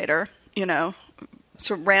underestimator,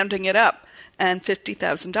 so rounding it up, and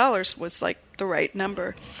 $50,000 was the right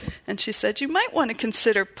number. And she said, you might want to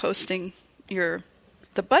consider posting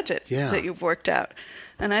the budget that you've worked out.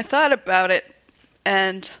 And I thought about it,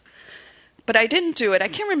 and but I didn't do it. I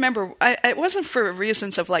can't remember. It wasn't for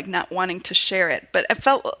reasons of like not wanting to share it, but I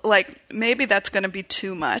felt like maybe that's going to be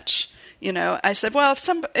too much. I said, well,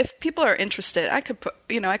 if people are interested, I could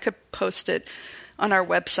post it on our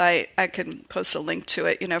website. I could post a link to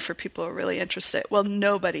it, for people who are really interested. Well,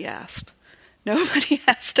 nobody asked. Nobody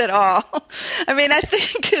asked at all. I mean, I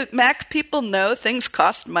think Mac people know things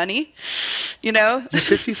cost money,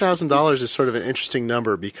 $50,000 is sort of an interesting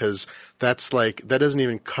number because that doesn't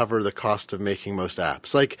even cover the cost of making most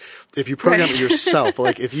apps. Like if you program it yourself,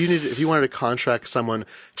 like if you wanted to contract someone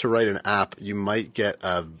to write an app, you might get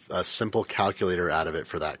a simple calculator out of it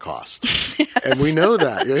for that cost. Yes. And we know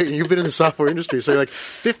that. You've been in the software industry, so you're like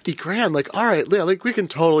 $50,000. Like, all right, yeah, like we can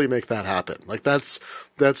totally make that happen. Like that's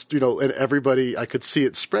and everybody, I could see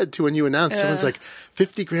it spread to when you announced. Yeah. Everyone's like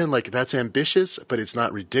 $50,000. Like that's ambitious, but it's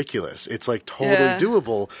not ridiculous. It's like totally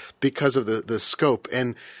doable because of the scope.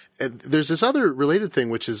 And there's this other related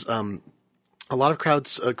thing, which is a lot of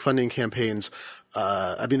crowdfunding campaigns.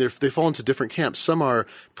 They fall into different camps. Some are,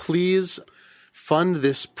 please fund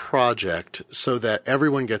this project so that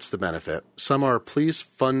everyone gets the benefit. Some are, please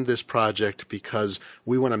fund this project because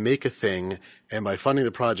we want to make a thing, and by funding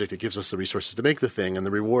the project, it gives us the resources to make the thing, and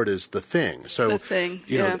the reward is the thing. So, the thing,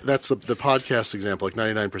 yeah. That's the podcast example, like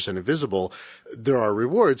 99% Invisible. There are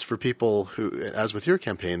rewards for people who, as with your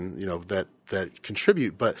campaign, that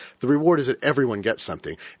contribute, but the reward is that everyone gets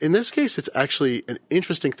something. In this case, it's actually an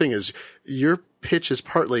interesting thing is your pitch is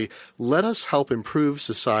partly, let us help improve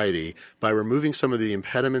society by removing some of the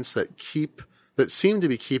impediments that seem to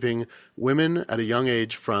be keeping women at a young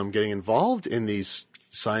age from getting involved in these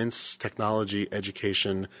science, technology,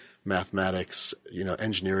 education, mathematics,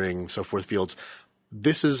 engineering, so forth fields.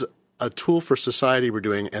 This is a tool for society we're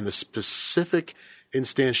doing, and the specific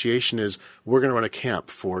instantiation is we're going to run a camp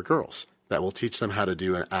for girls that will teach them how to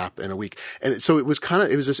do an app in a week. And so it was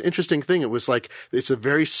this interesting thing. It was like, it's a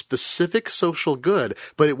very specific social good,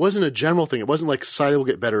 but it wasn't a general thing. It wasn't like society will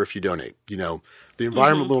get better if you donate, the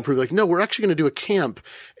environment will improve. Like, no, we're actually going to do a camp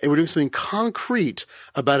and we're doing something concrete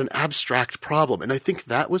about an abstract problem. And I think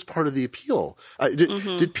that was part of the appeal.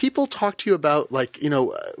 Did people talk to you about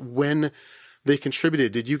when they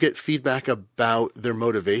contributed? Did you get feedback about their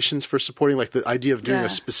motivations for supporting, like the idea of doing a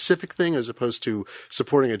specific thing as opposed to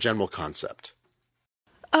supporting a general concept?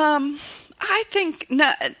 I think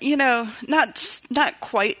not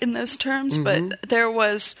quite in those terms, but there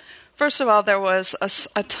was, first of all,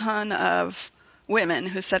 a ton of women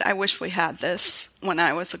who said, I wish we had this when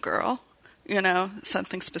I was a girl,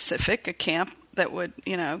 something specific, a camp that would,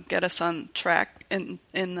 get us on track in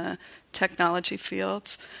the technology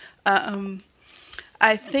fields.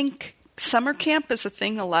 I think summer camp is a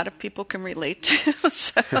thing a lot of people can relate to.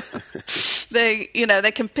 So they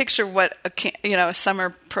can picture what a summer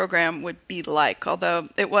program would be like. Although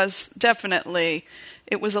it was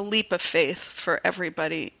a leap of faith for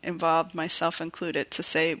everybody involved, myself included, to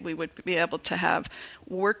say we would be able to have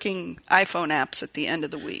working iPhone apps at the end of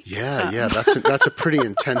the week. Yeah, that's a pretty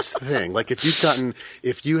intense thing. Like if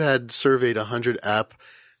you had surveyed 100 app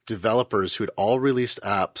developers who had all released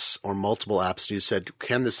apps or multiple apps, and you said,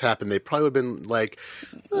 can this happen? They probably would have been like,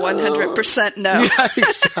 100% no. Yeah,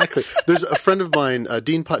 exactly. There's a friend of mine,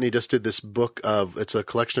 Dean Putney, just did this book it's a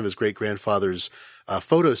collection of his great-grandfather's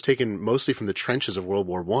photos taken mostly from the trenches of World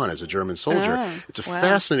War I as a German soldier. Oh, it's a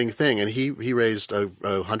fascinating thing. And he raised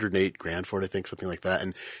 $108,000 for it, I think, something like that.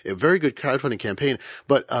 And a very good crowdfunding campaign.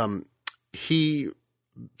 But he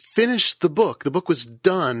finished the book. The book was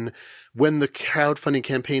done when the crowdfunding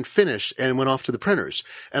campaign finished and went off to the printers.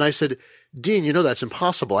 And I said, Dean, that's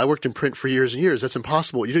impossible. I worked in print for years and years. That's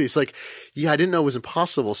impossible what you did. He's like, yeah, I didn't know it was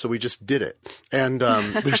impossible, so we just did it. And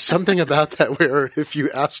there's something about that where if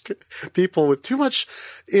you ask people with too much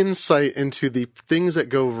insight into the things that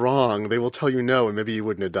go wrong, they will tell you no, and maybe you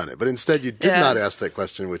wouldn't have done it. But instead, you did not ask that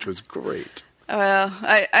question, which was great. Well,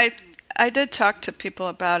 I did talk to people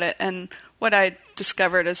about it, and what I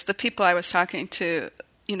discovered is the people I was talking to,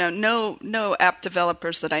 no app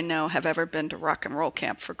developers that I know have ever been to Rock and Roll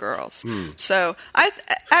Camp for Girls. So I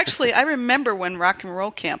remember when Rock and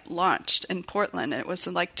Roll Camp launched in Portland. It was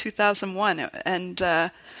in like 2001, and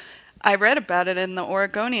I read about it in the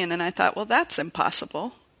Oregonian, and I thought, well, that's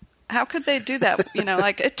impossible. How could they do that?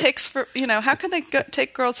 It takes how can they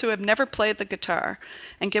take girls who have never played the guitar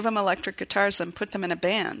and give them electric guitars and put them in a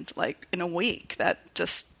band like in a week? That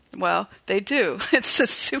just, well, they do. It's a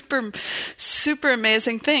super, super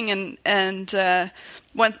amazing thing. And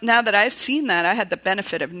now that I've seen that, I had the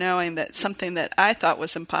benefit of knowing that something that I thought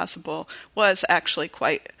was impossible was actually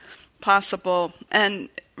quite possible. And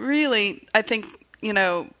really, I think,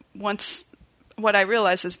 once what I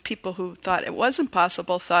realized is people who thought it was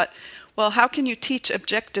impossible thought, well, how can you teach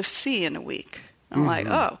Objective-C in a week? I'm like,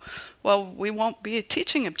 oh, well, we won't be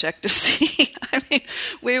teaching Objective-C. I mean,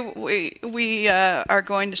 we are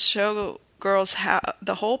going to show girls how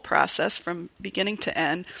the whole process from beginning to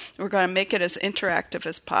end. We're going to make it as interactive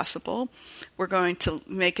as possible. We're going to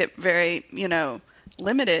make it very,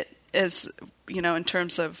 limited as, in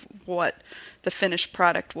terms of what the finished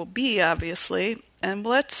product will be, obviously. And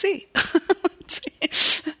let's see.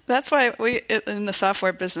 That's why we, in the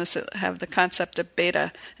software business, have the concept of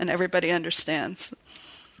beta, and everybody understands.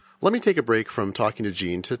 Let me take a break from talking to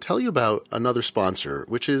Jean to tell you about another sponsor,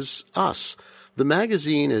 which is us. The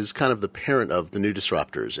magazine is kind of the parent of the New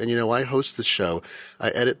Disruptors. And, I host this show.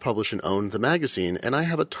 I edit, publish, and own the magazine. And I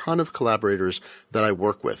have a ton of collaborators that I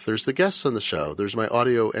work with. There's the guests on the show. There's my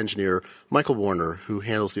audio engineer, Michael Warner, who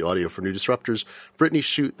handles the audio for New Disruptors. Brittany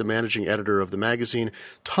Shute, the managing editor of the magazine.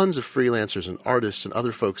 Tons of freelancers and artists and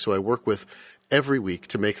other folks who I work with every week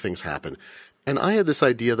to make things happen. And I had this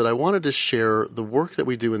idea that I wanted to share the work that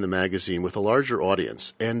we do in the magazine with a larger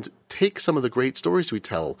audience and take some of the great stories we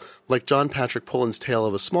tell, like John Patrick Pullen's tale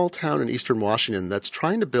of a small town in eastern Washington that's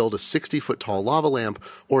trying to build a 60-foot-tall lava lamp,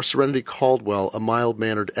 or Serenity Caldwell, a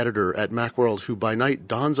mild-mannered editor at Macworld who by night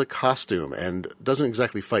dons a costume and doesn't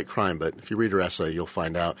exactly fight crime, but if you read her essay, you'll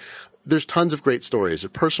find out. There's tons of great stories,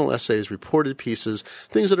 personal essays, reported pieces,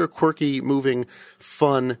 things that are quirky, moving,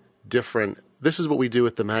 fun, different. This is what we do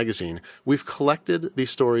at the magazine. We've collected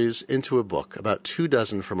these stories into a book, about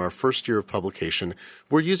 24 from our first year of publication.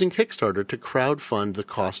 We're using Kickstarter to crowdfund the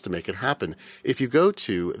cost to make it happen. If you go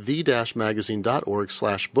to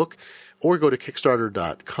the-magazine.org/book or go to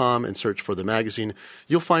Kickstarter.com and search for the magazine,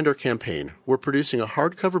 you'll find our campaign. We're producing a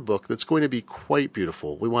hardcover book that's going to be quite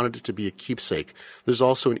beautiful. We wanted it to be a keepsake. There's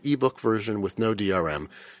also an ebook version with no DRM.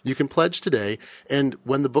 You can pledge today, and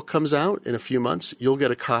when the book comes out in a few months, you'll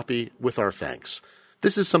get a copy with our thanks.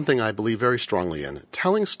 This is something I believe very strongly in.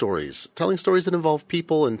 Telling stories that involve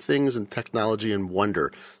people and things and technology and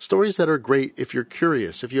wonder. Stories that are great if you're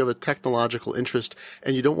curious, if you have a technological interest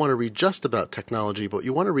and you don't want to read just about technology, but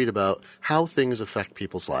you want to read about how things affect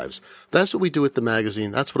people's lives. That's what we do at the magazine.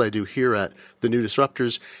 That's what I do here at the New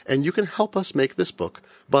Disruptors. And you can help us make this book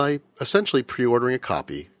by essentially pre-ordering a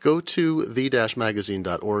copy. Go to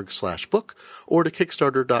the-magazine.org/book or to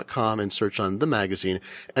Kickstarter.com and search on the magazine,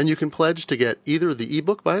 and you can pledge to get either the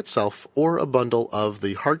ebook by itself or a bundle of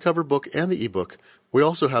the hardcover book and the ebook. We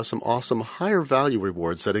also have some awesome higher value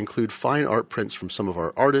rewards that include fine art prints from some of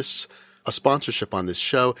our artists, a sponsorship on this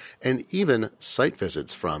show, and even site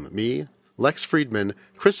visits from me, Lex Friedman,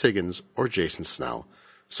 Chris Higgins, or Jason Snell.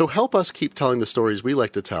 So help us keep telling the stories we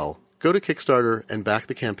like to tell. Go to Kickstarter and back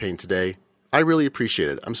the campaign today. I really appreciate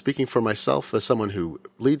it. I'm speaking for myself as someone who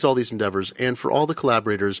leads all these endeavors and for all the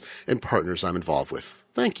collaborators and partners I'm involved with.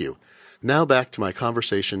 Thank you. Now back to my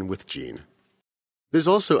conversation with Jean. There's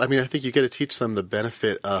also, I think you get to teach them the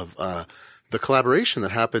benefit of the collaboration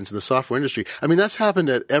that happens in the software industry. That's happened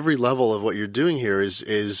at every level of what you're doing here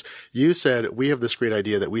is you said, we have this great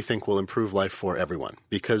idea that we think will improve life for everyone.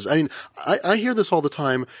 Because, I hear this all the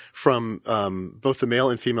time from both the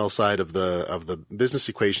male and female side of the business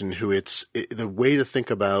equation, the way to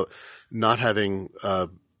think about not having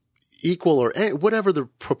equal or whatever the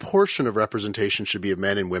proportion of representation should be of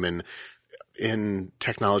men and women in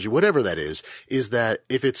technology, whatever that is that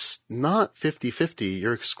if it's not 50-50,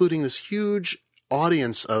 you're excluding this huge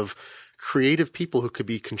audience of creative people who could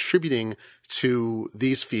be contributing to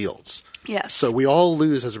these fields. Yes. So we all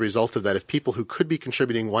lose as a result of that if people who could be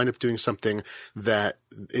contributing wind up doing something that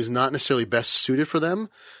is not necessarily best suited for them,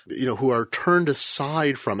 who are turned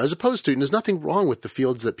aside from, as opposed to, and there's nothing wrong with the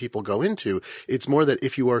fields that people go into. It's more that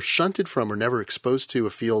if you are shunted from or never exposed to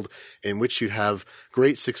a field in which you have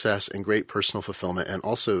great success and great personal fulfillment and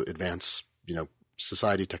also advance,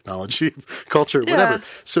 society, technology, culture, whatever. Yeah.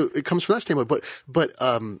 So it comes from that standpoint. But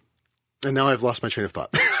and now I've lost my train of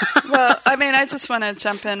thought. Well, I just want to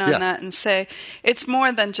jump in on that and say it's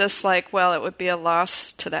more than just like, well, it would be a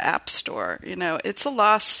loss to the App Store. It's a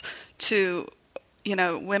loss to,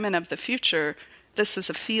 women of the future. This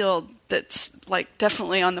is a field that's like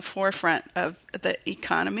definitely on the forefront of the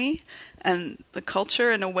economy and the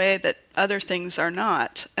culture in a way that other things are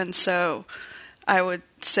not. And so I would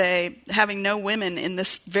say having no women in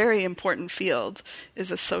this very important field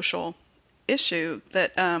is a social issue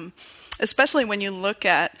that, especially when you look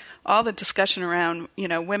at all the discussion around,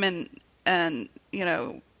 women and,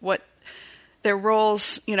 what their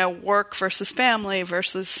roles, work versus family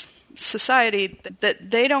versus society,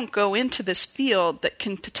 that they don't go into this field that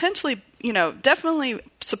can potentially, definitely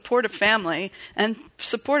support a family and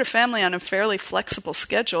support a family on a fairly flexible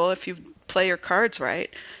schedule if you play your cards right,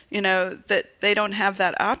 that they don't have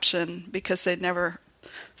that option because they'd never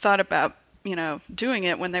thought about, doing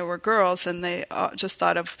it when they were girls, and they just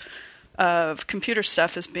thought of computer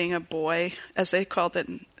stuff as being a boy, as they call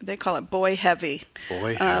it boy heavy.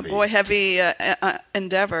 Boy heavy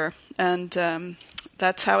endeavor. And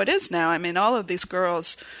that's how it is now. I mean, all of these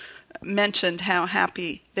girls mentioned how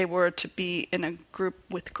happy they were to be in a group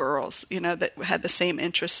with girls, that had the same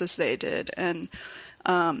interests as they did, and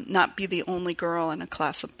not be the only girl in a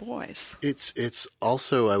class of boys. It's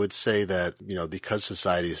also, I would say that, because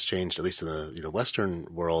society has changed, at least in the Western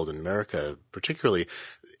world, in America particularly,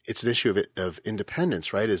 it's an issue of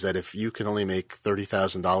independence, right? Is that if you can only make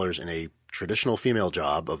 $30,000 in a traditional female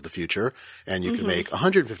job of the future, and you can make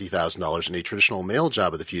 $150,000 in a traditional male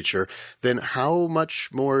job of the future, then how much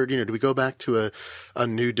more, do we go back to a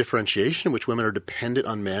new differentiation in which women are dependent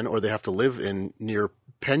on men, or they have to live in near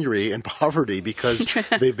penury and poverty because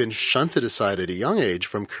they've been shunted aside at a young age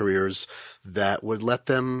from careers that would let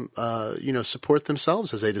them, support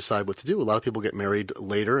themselves as they decide what to do. A lot of people get married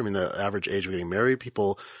later. I mean, the average age of getting married,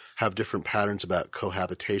 people have different patterns about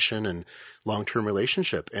cohabitation and long-term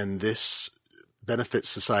relationship. And this benefits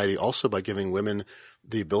society also by giving women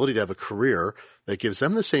the ability to have a career that gives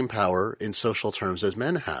them the same power in social terms as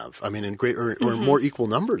men have. I mean, in greater or more equal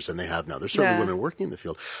numbers than they have now. There's certainly women working in the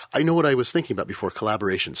field. I know what I was thinking about before,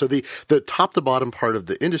 collaboration. So the top to bottom part of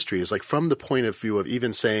the industry is like from the point of view of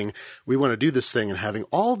even saying we want to do this thing and having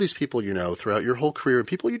all these people throughout your whole career and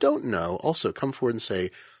people you don't know also come forward and say,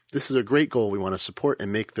 this is a great goal. We want to support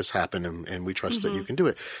and make this happen, and we trust that you can do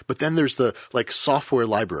it. But then there's the software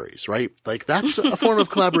libraries, right? Like that's a form of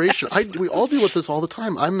collaboration. We all deal with this all the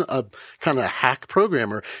time. I'm a kind of hack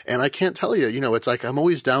programmer, and I can't tell you, it's like I'm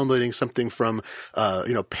always downloading something from,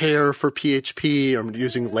 Pear for PHP. I'm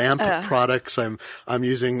using LAMP products. I'm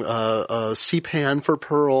using CPAN for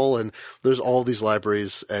Perl, and there's all these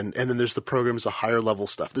libraries, and then there's the programs, the higher level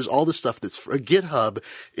stuff. There's all this stuff that's GitHub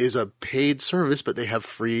is a paid service, but they have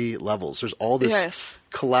free levels. There's all this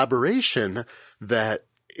collaboration that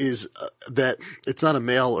is that it's not a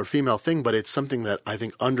male or female thing, but it's something that I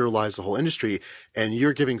think underlies the whole industry. And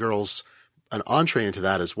you're giving girls an entree into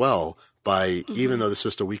that as well by even though this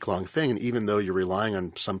is just a week-long thing, and even though you're relying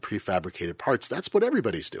on some prefabricated parts, that's what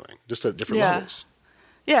everybody's doing, just at different levels.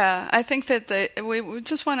 Yeah, I think that we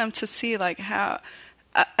just want them to see how.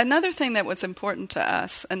 Another thing that was important to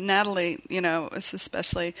us, and Natalie, is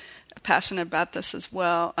especially passionate about this as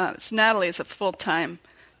well. Natalie is a full-time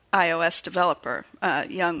iOS developer, a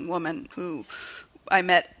young woman who I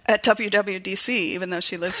met at WWDC, even though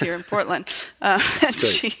she lives here in Portland. And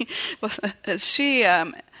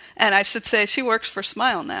and I should say she works for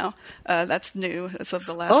Smile now. That's new as of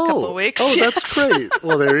the last couple of weeks. Oh, that's great.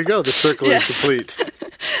 Well, there you go. The circle is complete.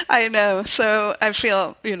 I know. So I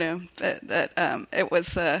feel, that it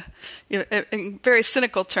was, in very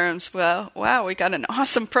cynical terms, well, wow, we got an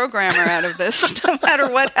awesome programmer out of this, no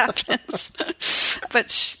matter what happens.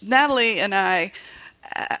 But Natalie and I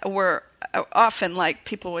were often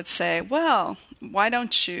people would say, well, why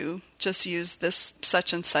don't you just use this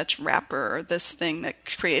such and such wrapper or this thing that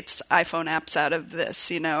creates iPhone apps out of this,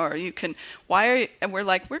 or you can, and we're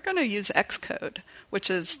like, we're going to use Xcode, which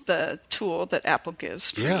is the tool that Apple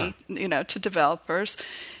gives free, to developers.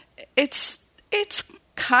 It's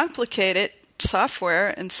complicated software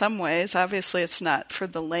in some ways. Obviously, it's not for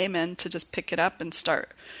the layman to just pick it up and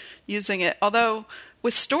start using it. Although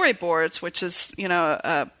with storyboards, which is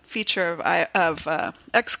a feature of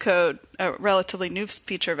Xcode, a relatively new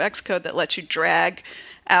feature of Xcode that lets you drag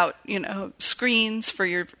out screens for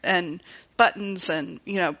your and buttons and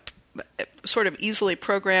sort of easily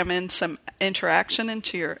program in some interaction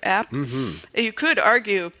into your app. You could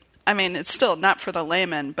argue, I mean, it's still not for the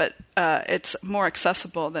layman, but it's more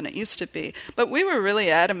accessible than it used to be. But we were really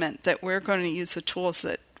adamant that we're going to use the tools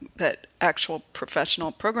that actual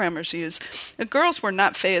professional programmers use. The girls were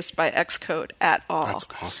not fazed by Xcode at all. That's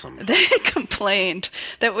awesome. They complained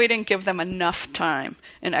that we didn't give them enough time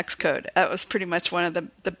in Xcode. That was pretty much one of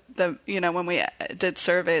the when we did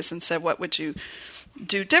surveys and said, what would you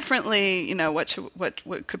do differently,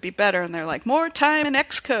 what could be better, and they're like, more time in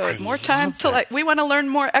Xcode, more time to we want to learn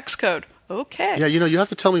more Xcode. Okay. Yeah, you have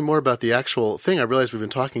to tell me more about the actual thing. I realize we've been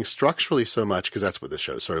talking structurally so much because that's what the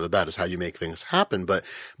show is sort of about, is how you make things happen. But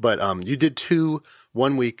you did 2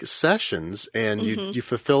 1-week sessions, and you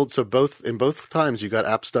fulfilled, so in both times you got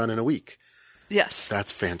apps done in a week. Yes.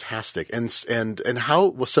 That's fantastic. And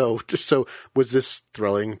how so was this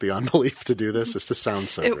thrilling beyond belief to do this? This just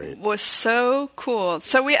sounds so great. It was so cool.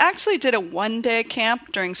 So we actually did a 1-day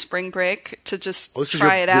camp during spring break to just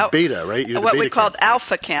try it out. Beta, right? You did what a beta we called camp.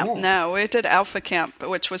 Alpha Camp. Oh. No, we did Alpha Camp,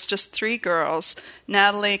 which was just 3 girls,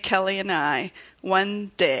 Natalie, Kelly, and I,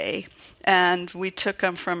 1 day. And we took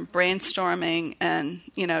them from brainstorming and,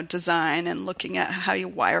 design and looking at how you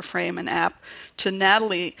wireframe an app to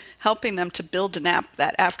Natalie helping them to build an app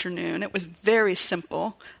that afternoon. It was very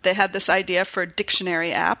simple. They had this idea for a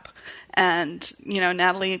dictionary app. And,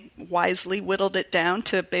 Natalie wisely whittled it down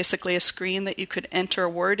to basically a screen that you could enter a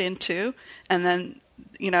word into. And then,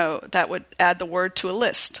 that would add the word to a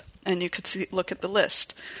list. And you could look at the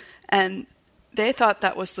list. And they thought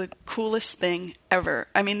that was the coolest thing ever.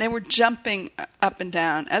 I mean, they were jumping up and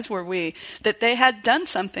down, as were we, that they had done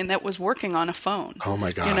something that was working on a phone. Oh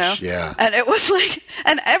my gosh, yeah. And it was like,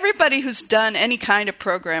 and everybody who's done any kind of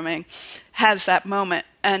programming has that moment.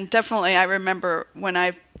 And definitely I remember when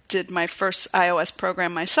I did my first iOS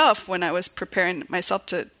program myself, when I was preparing myself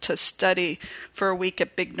to study for a week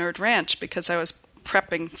at Big Nerd Ranch, because I was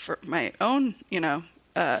prepping for my own,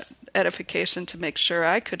 edification to make sure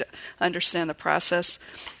I could understand the process.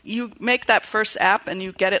 You make that first app and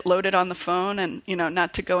you get it loaded on the phone, and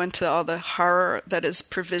not to go into all the horror that is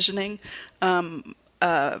provisioning.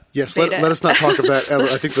 Yes, let us not talk of that ever.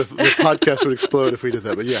 I think the podcast would explode if we did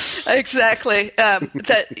that, but yes. Exactly.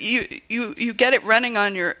 That you get it running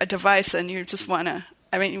on your device and you just want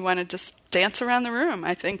to just dance around the room.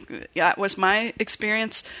 I think it was my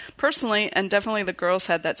experience personally, and definitely the girls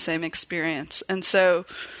had that same experience. And so,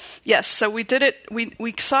 yes, so we did it.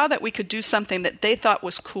 We saw that we could do something that they thought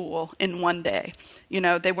was cool in 1 day.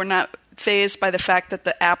 They were not fazed by the fact that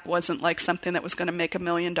the app wasn't like something that was going to make $1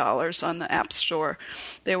 million on the App Store.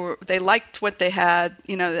 They liked what they had.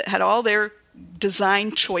 That had all their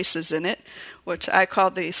design choices in it, which I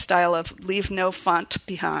call the style of leave no font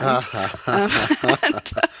behind.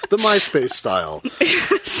 The MySpace style.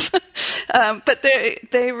 Yes. But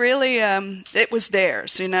they really, it was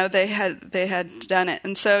theirs, they had done it.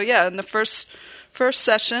 And so, in the first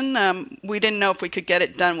session, we didn't know if we could get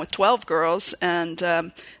it done with 12 girls. And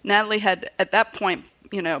Natalie had, at that point,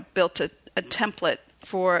 built a template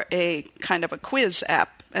for a kind of a quiz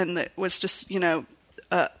app. And it was just,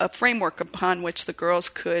 a framework upon which the girls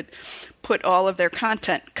could put all of their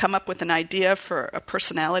content, come up with an idea for a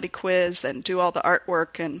personality quiz, and do all the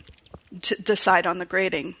artwork and decide on the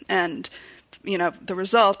grading and the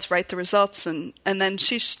results, write the results, and then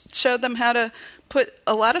she showed them how to put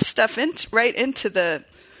a lot of stuff right into the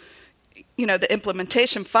the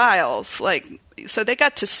implementation files, so they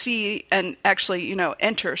got to see and actually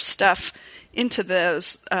enter stuff into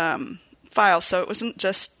those files. So it wasn't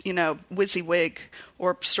just WYSIWYG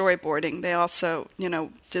or storyboarding. They also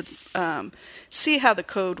did see how the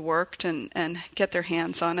code worked and get their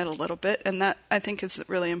hands on it a little bit, and that I think is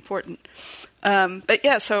really important. So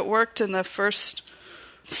it worked in the first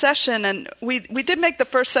session, and we did make the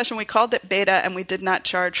first session. We called it beta, and we did not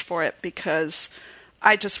charge for it because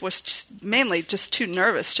I just was mainly just too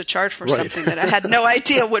nervous to charge for something that I had no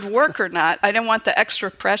idea would work or not. I didn't want the extra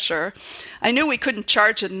pressure. I knew we couldn't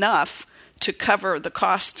charge enough to cover the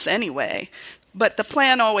costs anyway. But the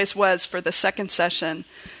plan always was for the second session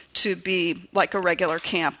to be like a regular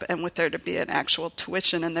camp and with there to be an actual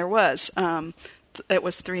tuition. And there was. It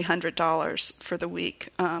was $300 for the week.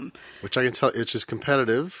 Which I can tell, it's just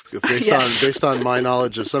competitive Yes. based on my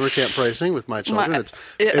knowledge of summer camp pricing with my children.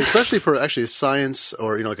 Especially for actually a science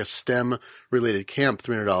or like a STEM related camp,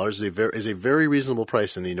 $300 is a very reasonable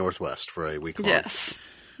price in the Northwest for a week long. Yes.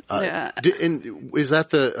 Is that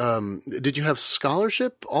did you have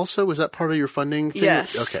scholarship also? Was that part of your funding thing?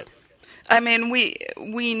 Yes. Okay. I mean, we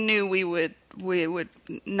knew we would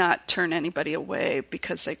not turn anybody away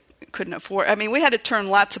because they couldn't afford. I mean, we had to turn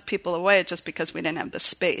lots of people away just because we didn't have the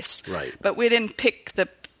space. Right. But we didn't pick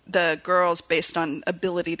the girls based on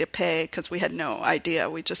ability to pay because we had no idea.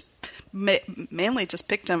 We just mainly just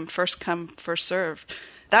picked them first come, first served.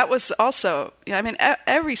 That was also, I mean,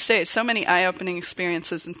 every stage, so many eye-opening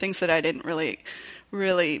experiences and things that I didn't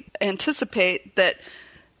really anticipate, that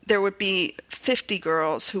there would be 50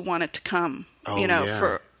 girls who wanted to come,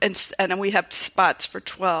 and we have spots for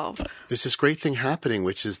 12. There's this great thing happening,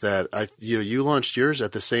 which is that you launched yours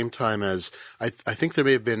at the same time as I think there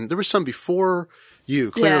were some before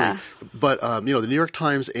You, clearly. Yeah. But, the New York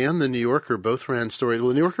Times and the New Yorker both ran stories. Well,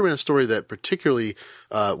 the New Yorker ran a story that particularly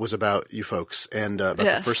was about you folks and about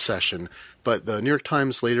the first session. But the New York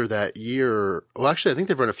Times later that year, well, actually, I think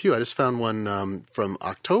they've run a few. I just found one from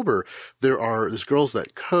October. There's girls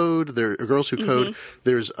that code. There are girls who code.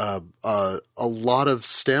 There's a lot of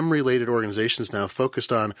STEM-related organizations now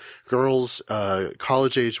focused on girls,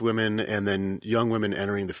 college-age women, and then young women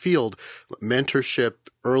entering the field. Mentorship,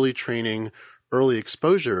 early training, early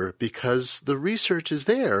exposure, because the research is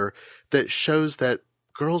there that shows that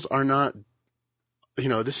girls are not,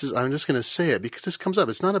 I'm just going to say it because this comes up.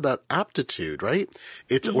 It's not about aptitude, right?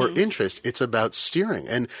 It's or interest. It's about steering.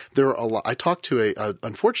 And there are a lot. I talked to a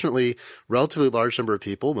unfortunately relatively large number of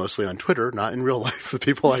people, mostly on Twitter, not in real life, the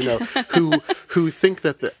people I know, who think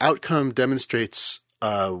that the outcome demonstrates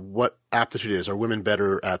what aptitude is. Are women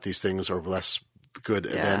better at these things or less good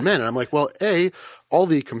than men? And I'm like, well, all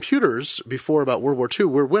the computers before about World War II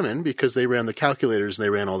were women because they ran the calculators and they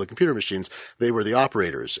ran all the computer machines. They were the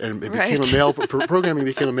operators, and it became a male programming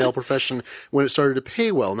became a male profession when it started to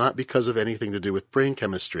pay well, not because of anything to do with brain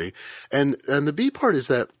chemistry. And the B part is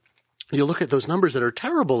that you look at those numbers that are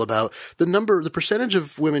terrible about the percentage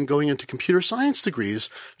of women going into computer science degrees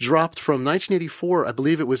dropped from 1984, I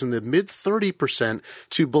believe it was in the mid 30%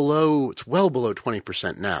 to it's well below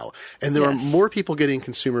 20% now. And there are more people getting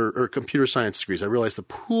consumer or computer science degrees. I realize the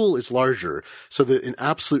pool is larger, so that in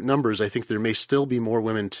absolute numbers, I think there may still be more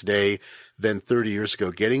women today than 30 years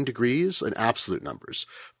ago getting degrees in absolute numbers.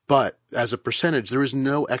 But as a percentage, there is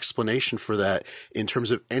no explanation for that in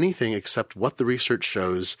terms of anything except what the research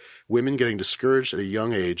shows: women getting discouraged at a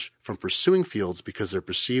young age from pursuing fields because they're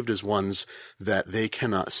perceived as ones that they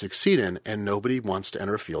cannot succeed in, and nobody wants to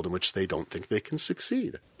enter a field in which they don't think they can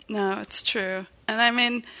succeed. No, it's true. And I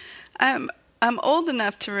mean, I'm old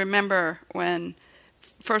enough to remember when,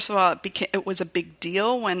 first of all, it was a big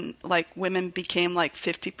deal when women became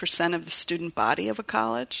 50% of the student body of a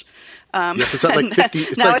college. Yes, it's at 50.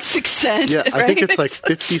 It's now it's 6%. Yeah, right? I think it's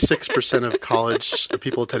 56% of college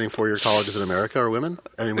people attending four-year colleges in America are women.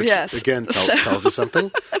 I mean, which again tells you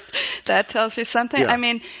something. That tells you something. Yeah. I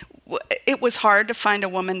mean, it was hard to find a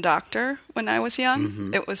woman doctor when I was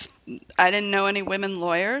young. I didn't know any women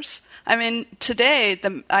lawyers. I mean, today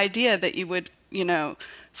the idea that you would,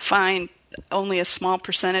 find only a small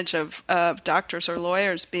percentage of doctors or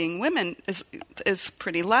lawyers being women is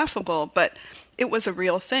pretty laughable, but it was a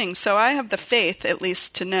real thing. So I have the faith, at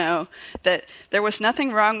least, to know that there was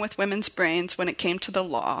nothing wrong with women's brains when it came to the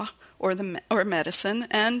law or medicine.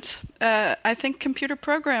 And I think computer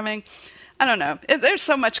programming, I don't know. There's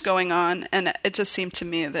so much going on, and it just seemed to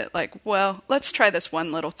me that, let's try this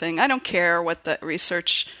one little thing. I don't care what the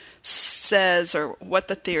research says or what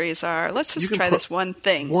the theories are. Let's just try this one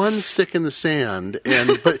thing. One stick in the sand,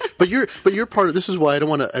 and but you're part of this. Is why I don't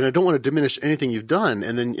want to diminish anything you've done.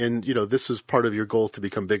 And then this is part of your goal to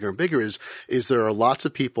become bigger and bigger. Is there are lots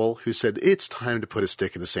of people who said it's time to put a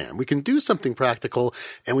stick in the sand. We can do something practical,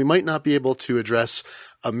 and we might not be able to address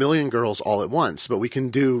 1 million girls all at once, but we can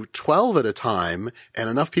do 12 at a time, and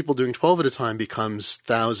enough people doing 12 at a time becomes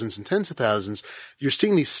thousands and tens of thousands. You're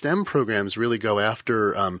seeing these STEM programs really go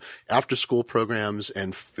after school programs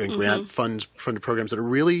and grant funded programs that are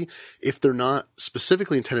really, if they're not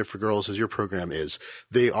specifically intended for girls as your program is,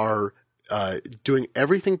 they are doing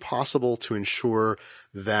everything possible to ensure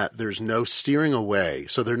that there's no steering away.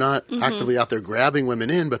 So they're not actively out there grabbing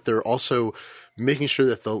women in, but they're also making sure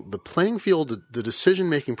that the playing field, the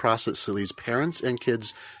decision-making process that leads parents and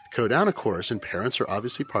kids go down a course, and parents are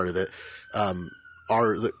obviously part of it,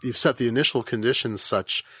 you've set the initial conditions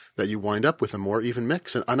such that you wind up with a more even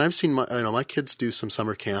mix. And I've seen my kids do some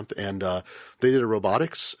summer camp, and they did a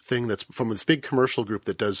robotics thing that's from this big commercial group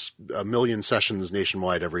that does 1 million sessions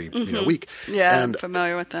nationwide every week. Yeah, and, I'm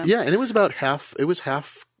familiar with them. Yeah, and it was about half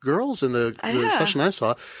girls in the session I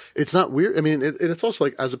saw. It's not weird. I mean, it's also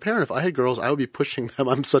as a parent, if I had girls, I would be pushing them.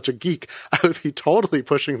 I'm such a geek. I would be totally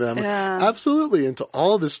pushing them absolutely into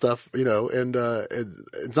all this stuff, and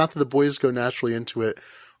it's not that the boys go naturally into it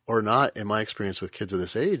or not. In my experience with kids of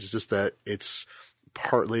this age, it's just that it's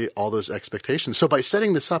partly all those expectations. So by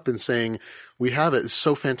setting this up and saying we have it, it's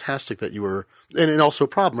so fantastic that you were, and also a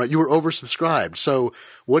problem, right? You were oversubscribed. So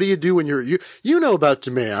what do you do when you know about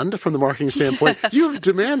demand from the marketing standpoint? Yes. You have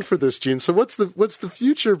demand for this, Jean. So what's the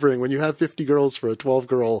future bring when you have 50 girls for a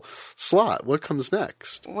 12-girl slot? What comes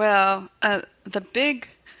next? Well, the big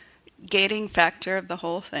gating factor of the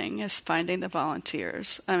whole thing is finding the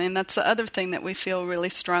volunteers. I mean, that's the other thing that we feel really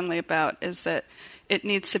strongly about, is that it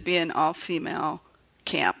needs to be an all-female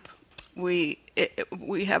camp. We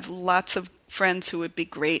have lots of friends who would be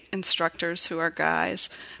great instructors who are guys,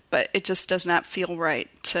 but it just does not feel right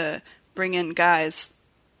to bring in guys,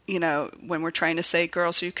 when we're trying to say,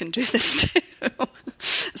 girls, you can do this too.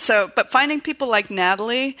 But finding people like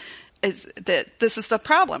Natalie this is the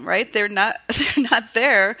problem, right? They're not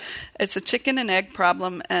there. It's a chicken and egg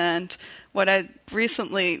problem. And what I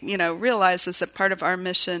recently, realized is that part of our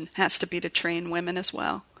mission has to be to train women as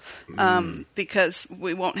well. Because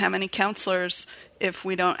we won't have any counselors if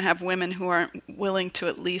we don't have women who aren't willing to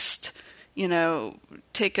at least,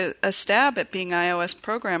 take a stab at being iOS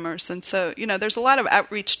programmers. And so, there's a lot of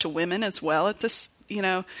outreach to women as well at this,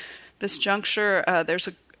 this juncture. There's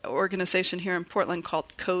an organization here in Portland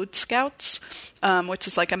called Code Scouts, which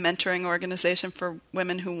is like a mentoring organization for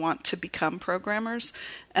women who want to become programmers.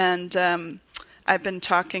 And I've been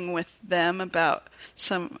talking with them about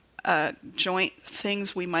some joint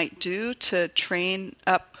things we might do to train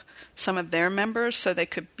up some of their members so they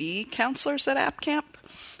could be counselors at App Camp.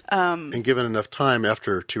 And given enough time,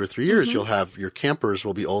 after 2 or 3 years, you'll have your campers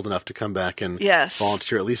will be old enough to come back and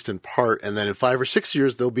volunteer, at least in part. And then in 5 or 6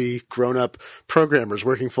 years, they'll be grown-up programmers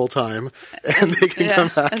working full-time, and they can come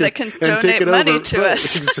back and they can donate money to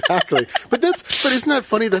us. Exactly. But isn't that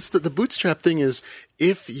funny? That's the bootstrap thing is,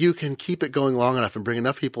 if you can keep it going long enough and bring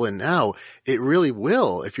enough people in now, it really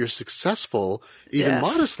will. If you're successful, even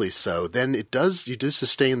modestly so, then you do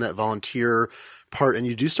sustain that volunteer part, and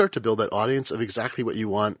you do start to build that audience of exactly what you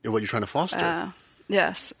want and what you're trying to foster.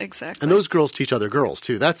 Yes, exactly. And those girls teach other girls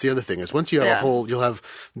too. That's the other thing is once you have you'll have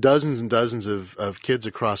dozens and dozens of kids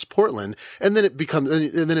across Portland, and then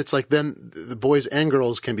then the boys and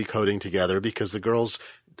girls can be coding together because the girls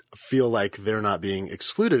feel like they're not being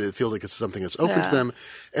excluded. It feels like it's something that's open to them,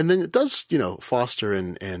 and then it does foster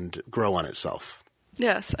and grow on itself.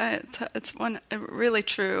 Yes, it's really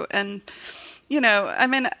true. And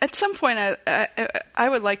at some point, I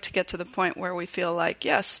would like to get to the point where we feel like,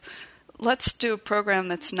 yes, let's do a program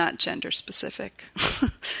that's not gender specific,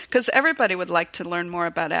 because everybody would like to learn more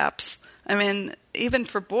about apps. I mean, even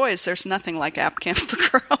for boys, there's nothing like App Camp for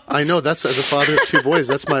girls. I know. That's as a father of 2 boys.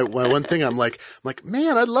 That's my one thing. I'm like,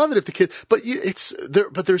 man, I'd love it if the kid. But it's there.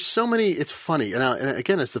 But there's so many. It's funny. And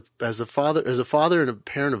again, as a father and a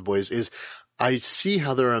parent of boys, I see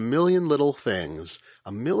how there are a million little things,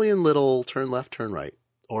 a million little turn left, turn right,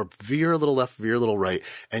 or veer a little left, veer a little right.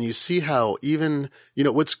 And you see how even,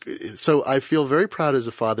 so I feel very proud as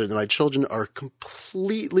a father that my children are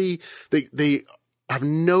completely, they have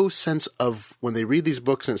no sense of when they read these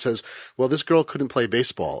books and it says, well, this girl couldn't play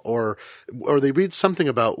baseball, or they read something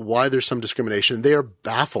about why there's some discrimination. They are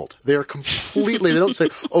baffled. They are completely, they don't say,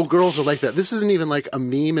 oh, girls are like that. This isn't even like a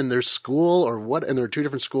meme in their school or what, and there are 2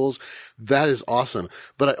 different schools. That is awesome.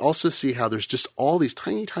 But I also see how there's just all these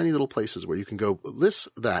tiny, tiny little places where you can go this,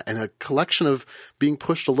 that, and a collection of being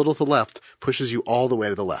pushed a little to the left pushes you all the way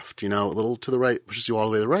to the left, a little to the right pushes you all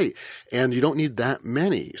the way to the right. And you don't need that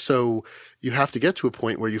many. So you have to get to a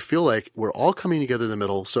point where you feel like we're all coming together in the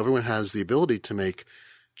middle, so everyone has the ability to make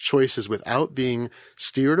choices without being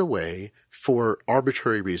steered away for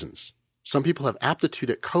arbitrary reasons. Some people have aptitude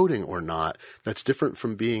at coding or not. That's different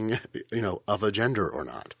from being, of a gender or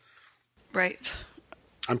not. Right.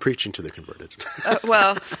 I'm preaching to the converted.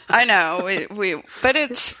 Well, I know but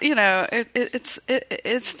it's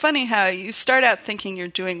it's funny how you start out thinking you're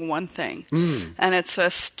doing one thing, and it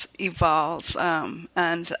just evolves.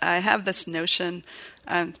 And I have this notion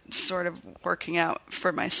I'm sort of working out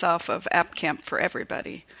for myself of App Camp for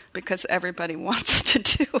everybody, because everybody wants to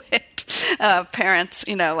do it. Parents,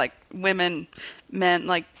 like women, men,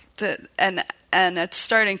 and it's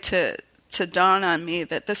starting to dawn on me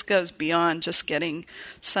that this goes beyond just getting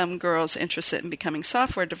some girls interested in becoming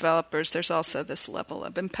software developers. There's also this level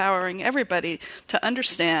of empowering everybody to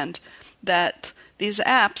understand that these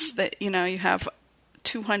apps that, you have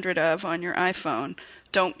 200 of on your iPhone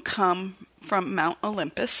don't come from Mount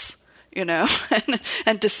Olympus,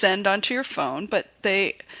 and descend onto your phone, but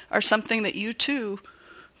they are something that you too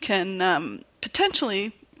can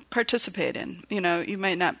potentially participate in. You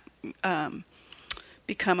may not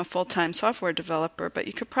become a full-time software developer, but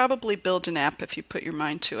you could probably build an app if you put your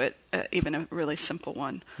mind to it, even a really simple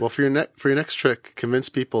one. Well, for your next trick, convince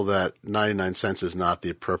people that 99 cents is not the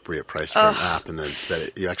appropriate price for an app, and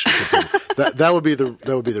that you actually that would be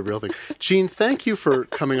the real thing. Jean, thank you for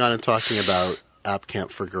coming on and talking about App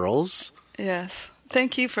Camp for Girls. Yes.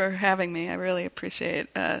 Thank you for having me. I really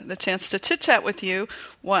appreciate the chance to chit-chat with you,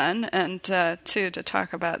 one, and two, to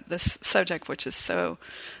talk about this subject, which is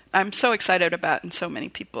I'm so excited about, and so many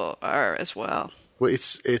people are as well. Well,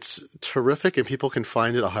 it's terrific, and people can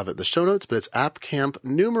find it. I'll have it in the show notes, but it's App Camp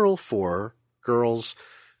 #4 Girls.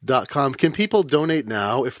 Can people donate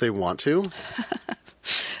now if they want to?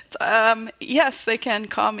 Yes, they can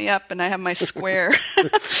call me up, and I have my square.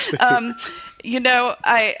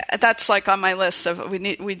 That's like on my list of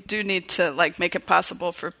we do need to like make it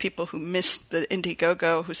possible for people who missed the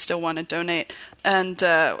Indiegogo who still want to donate. And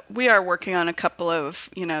we are working on a couple of,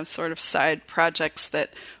 sort of side projects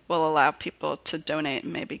that will allow people to donate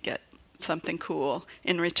and maybe get something cool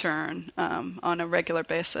in return on a regular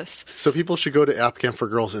basis. So people should go to App Camp for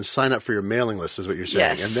Girls and sign up for your mailing list is what you're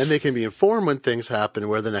saying. Yes. And then they can be informed when things happen,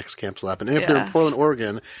 where the next camps will happen. And if they're in Portland,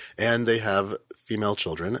 Oregon, and they have female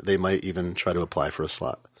children, they might even try to apply for a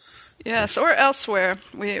slot. Yes, or elsewhere.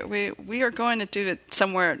 We are going to do it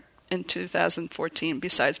somewhere in 2014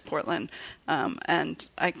 besides Portland. And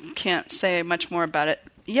I can't say much more about it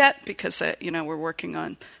yet because, we're working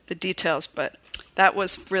on the details, but that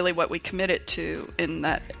was really what we committed to in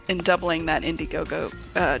doubling that Indiegogo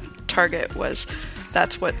target.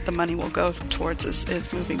 That's what the money will go towards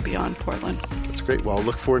is moving beyond Portland. That's great. Well, I'll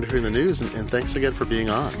look forward to hearing the news, and thanks again for being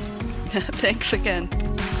on. Thanks again.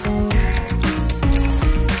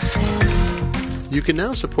 You can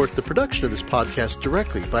now support the production of this podcast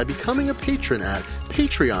directly by becoming a patron at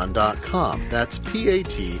patreon.com. That's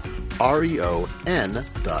patreon.com.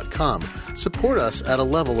 Support us at a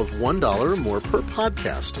level of $1 or more per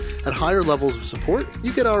podcast. At higher levels of support,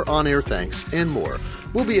 you get our on-air thanks and more.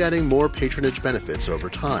 We'll be adding more patronage benefits over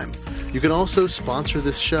time. You can also sponsor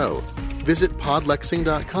this show. Visit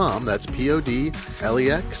podlexing.com, that's PODLEXING,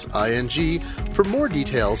 for more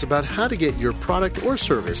details about how to get your product or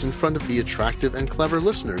service in front of the attractive and clever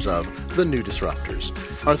listeners of The New Disruptors.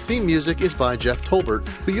 Our theme music is by Jeff Tolbert,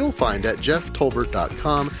 who you'll find at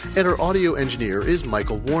jefftolbert.com, and our audio engineer is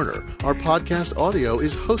Michael Warner. Our podcast audio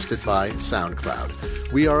is hosted by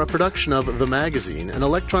SoundCloud. We are a production of The Magazine, an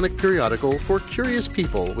electronic periodical for curious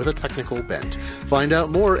people with a technical bent. Find out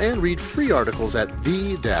more and read free articles at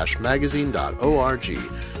the-magazine.org.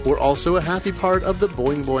 We're also a happy part of the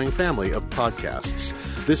Boing Boing family of podcasts.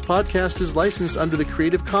 This podcast is licensed under the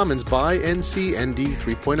Creative Commons by NC ND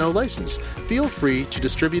 3.0 license. Feel free to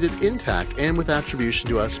distribute it intact and with attribution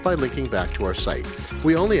to us by linking back to our site.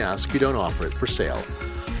 We only ask you don't offer it for sale.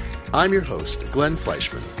 I'm your host, Glenn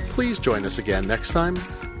Fleischman. Please join us again next time.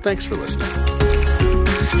 Thanks for listening.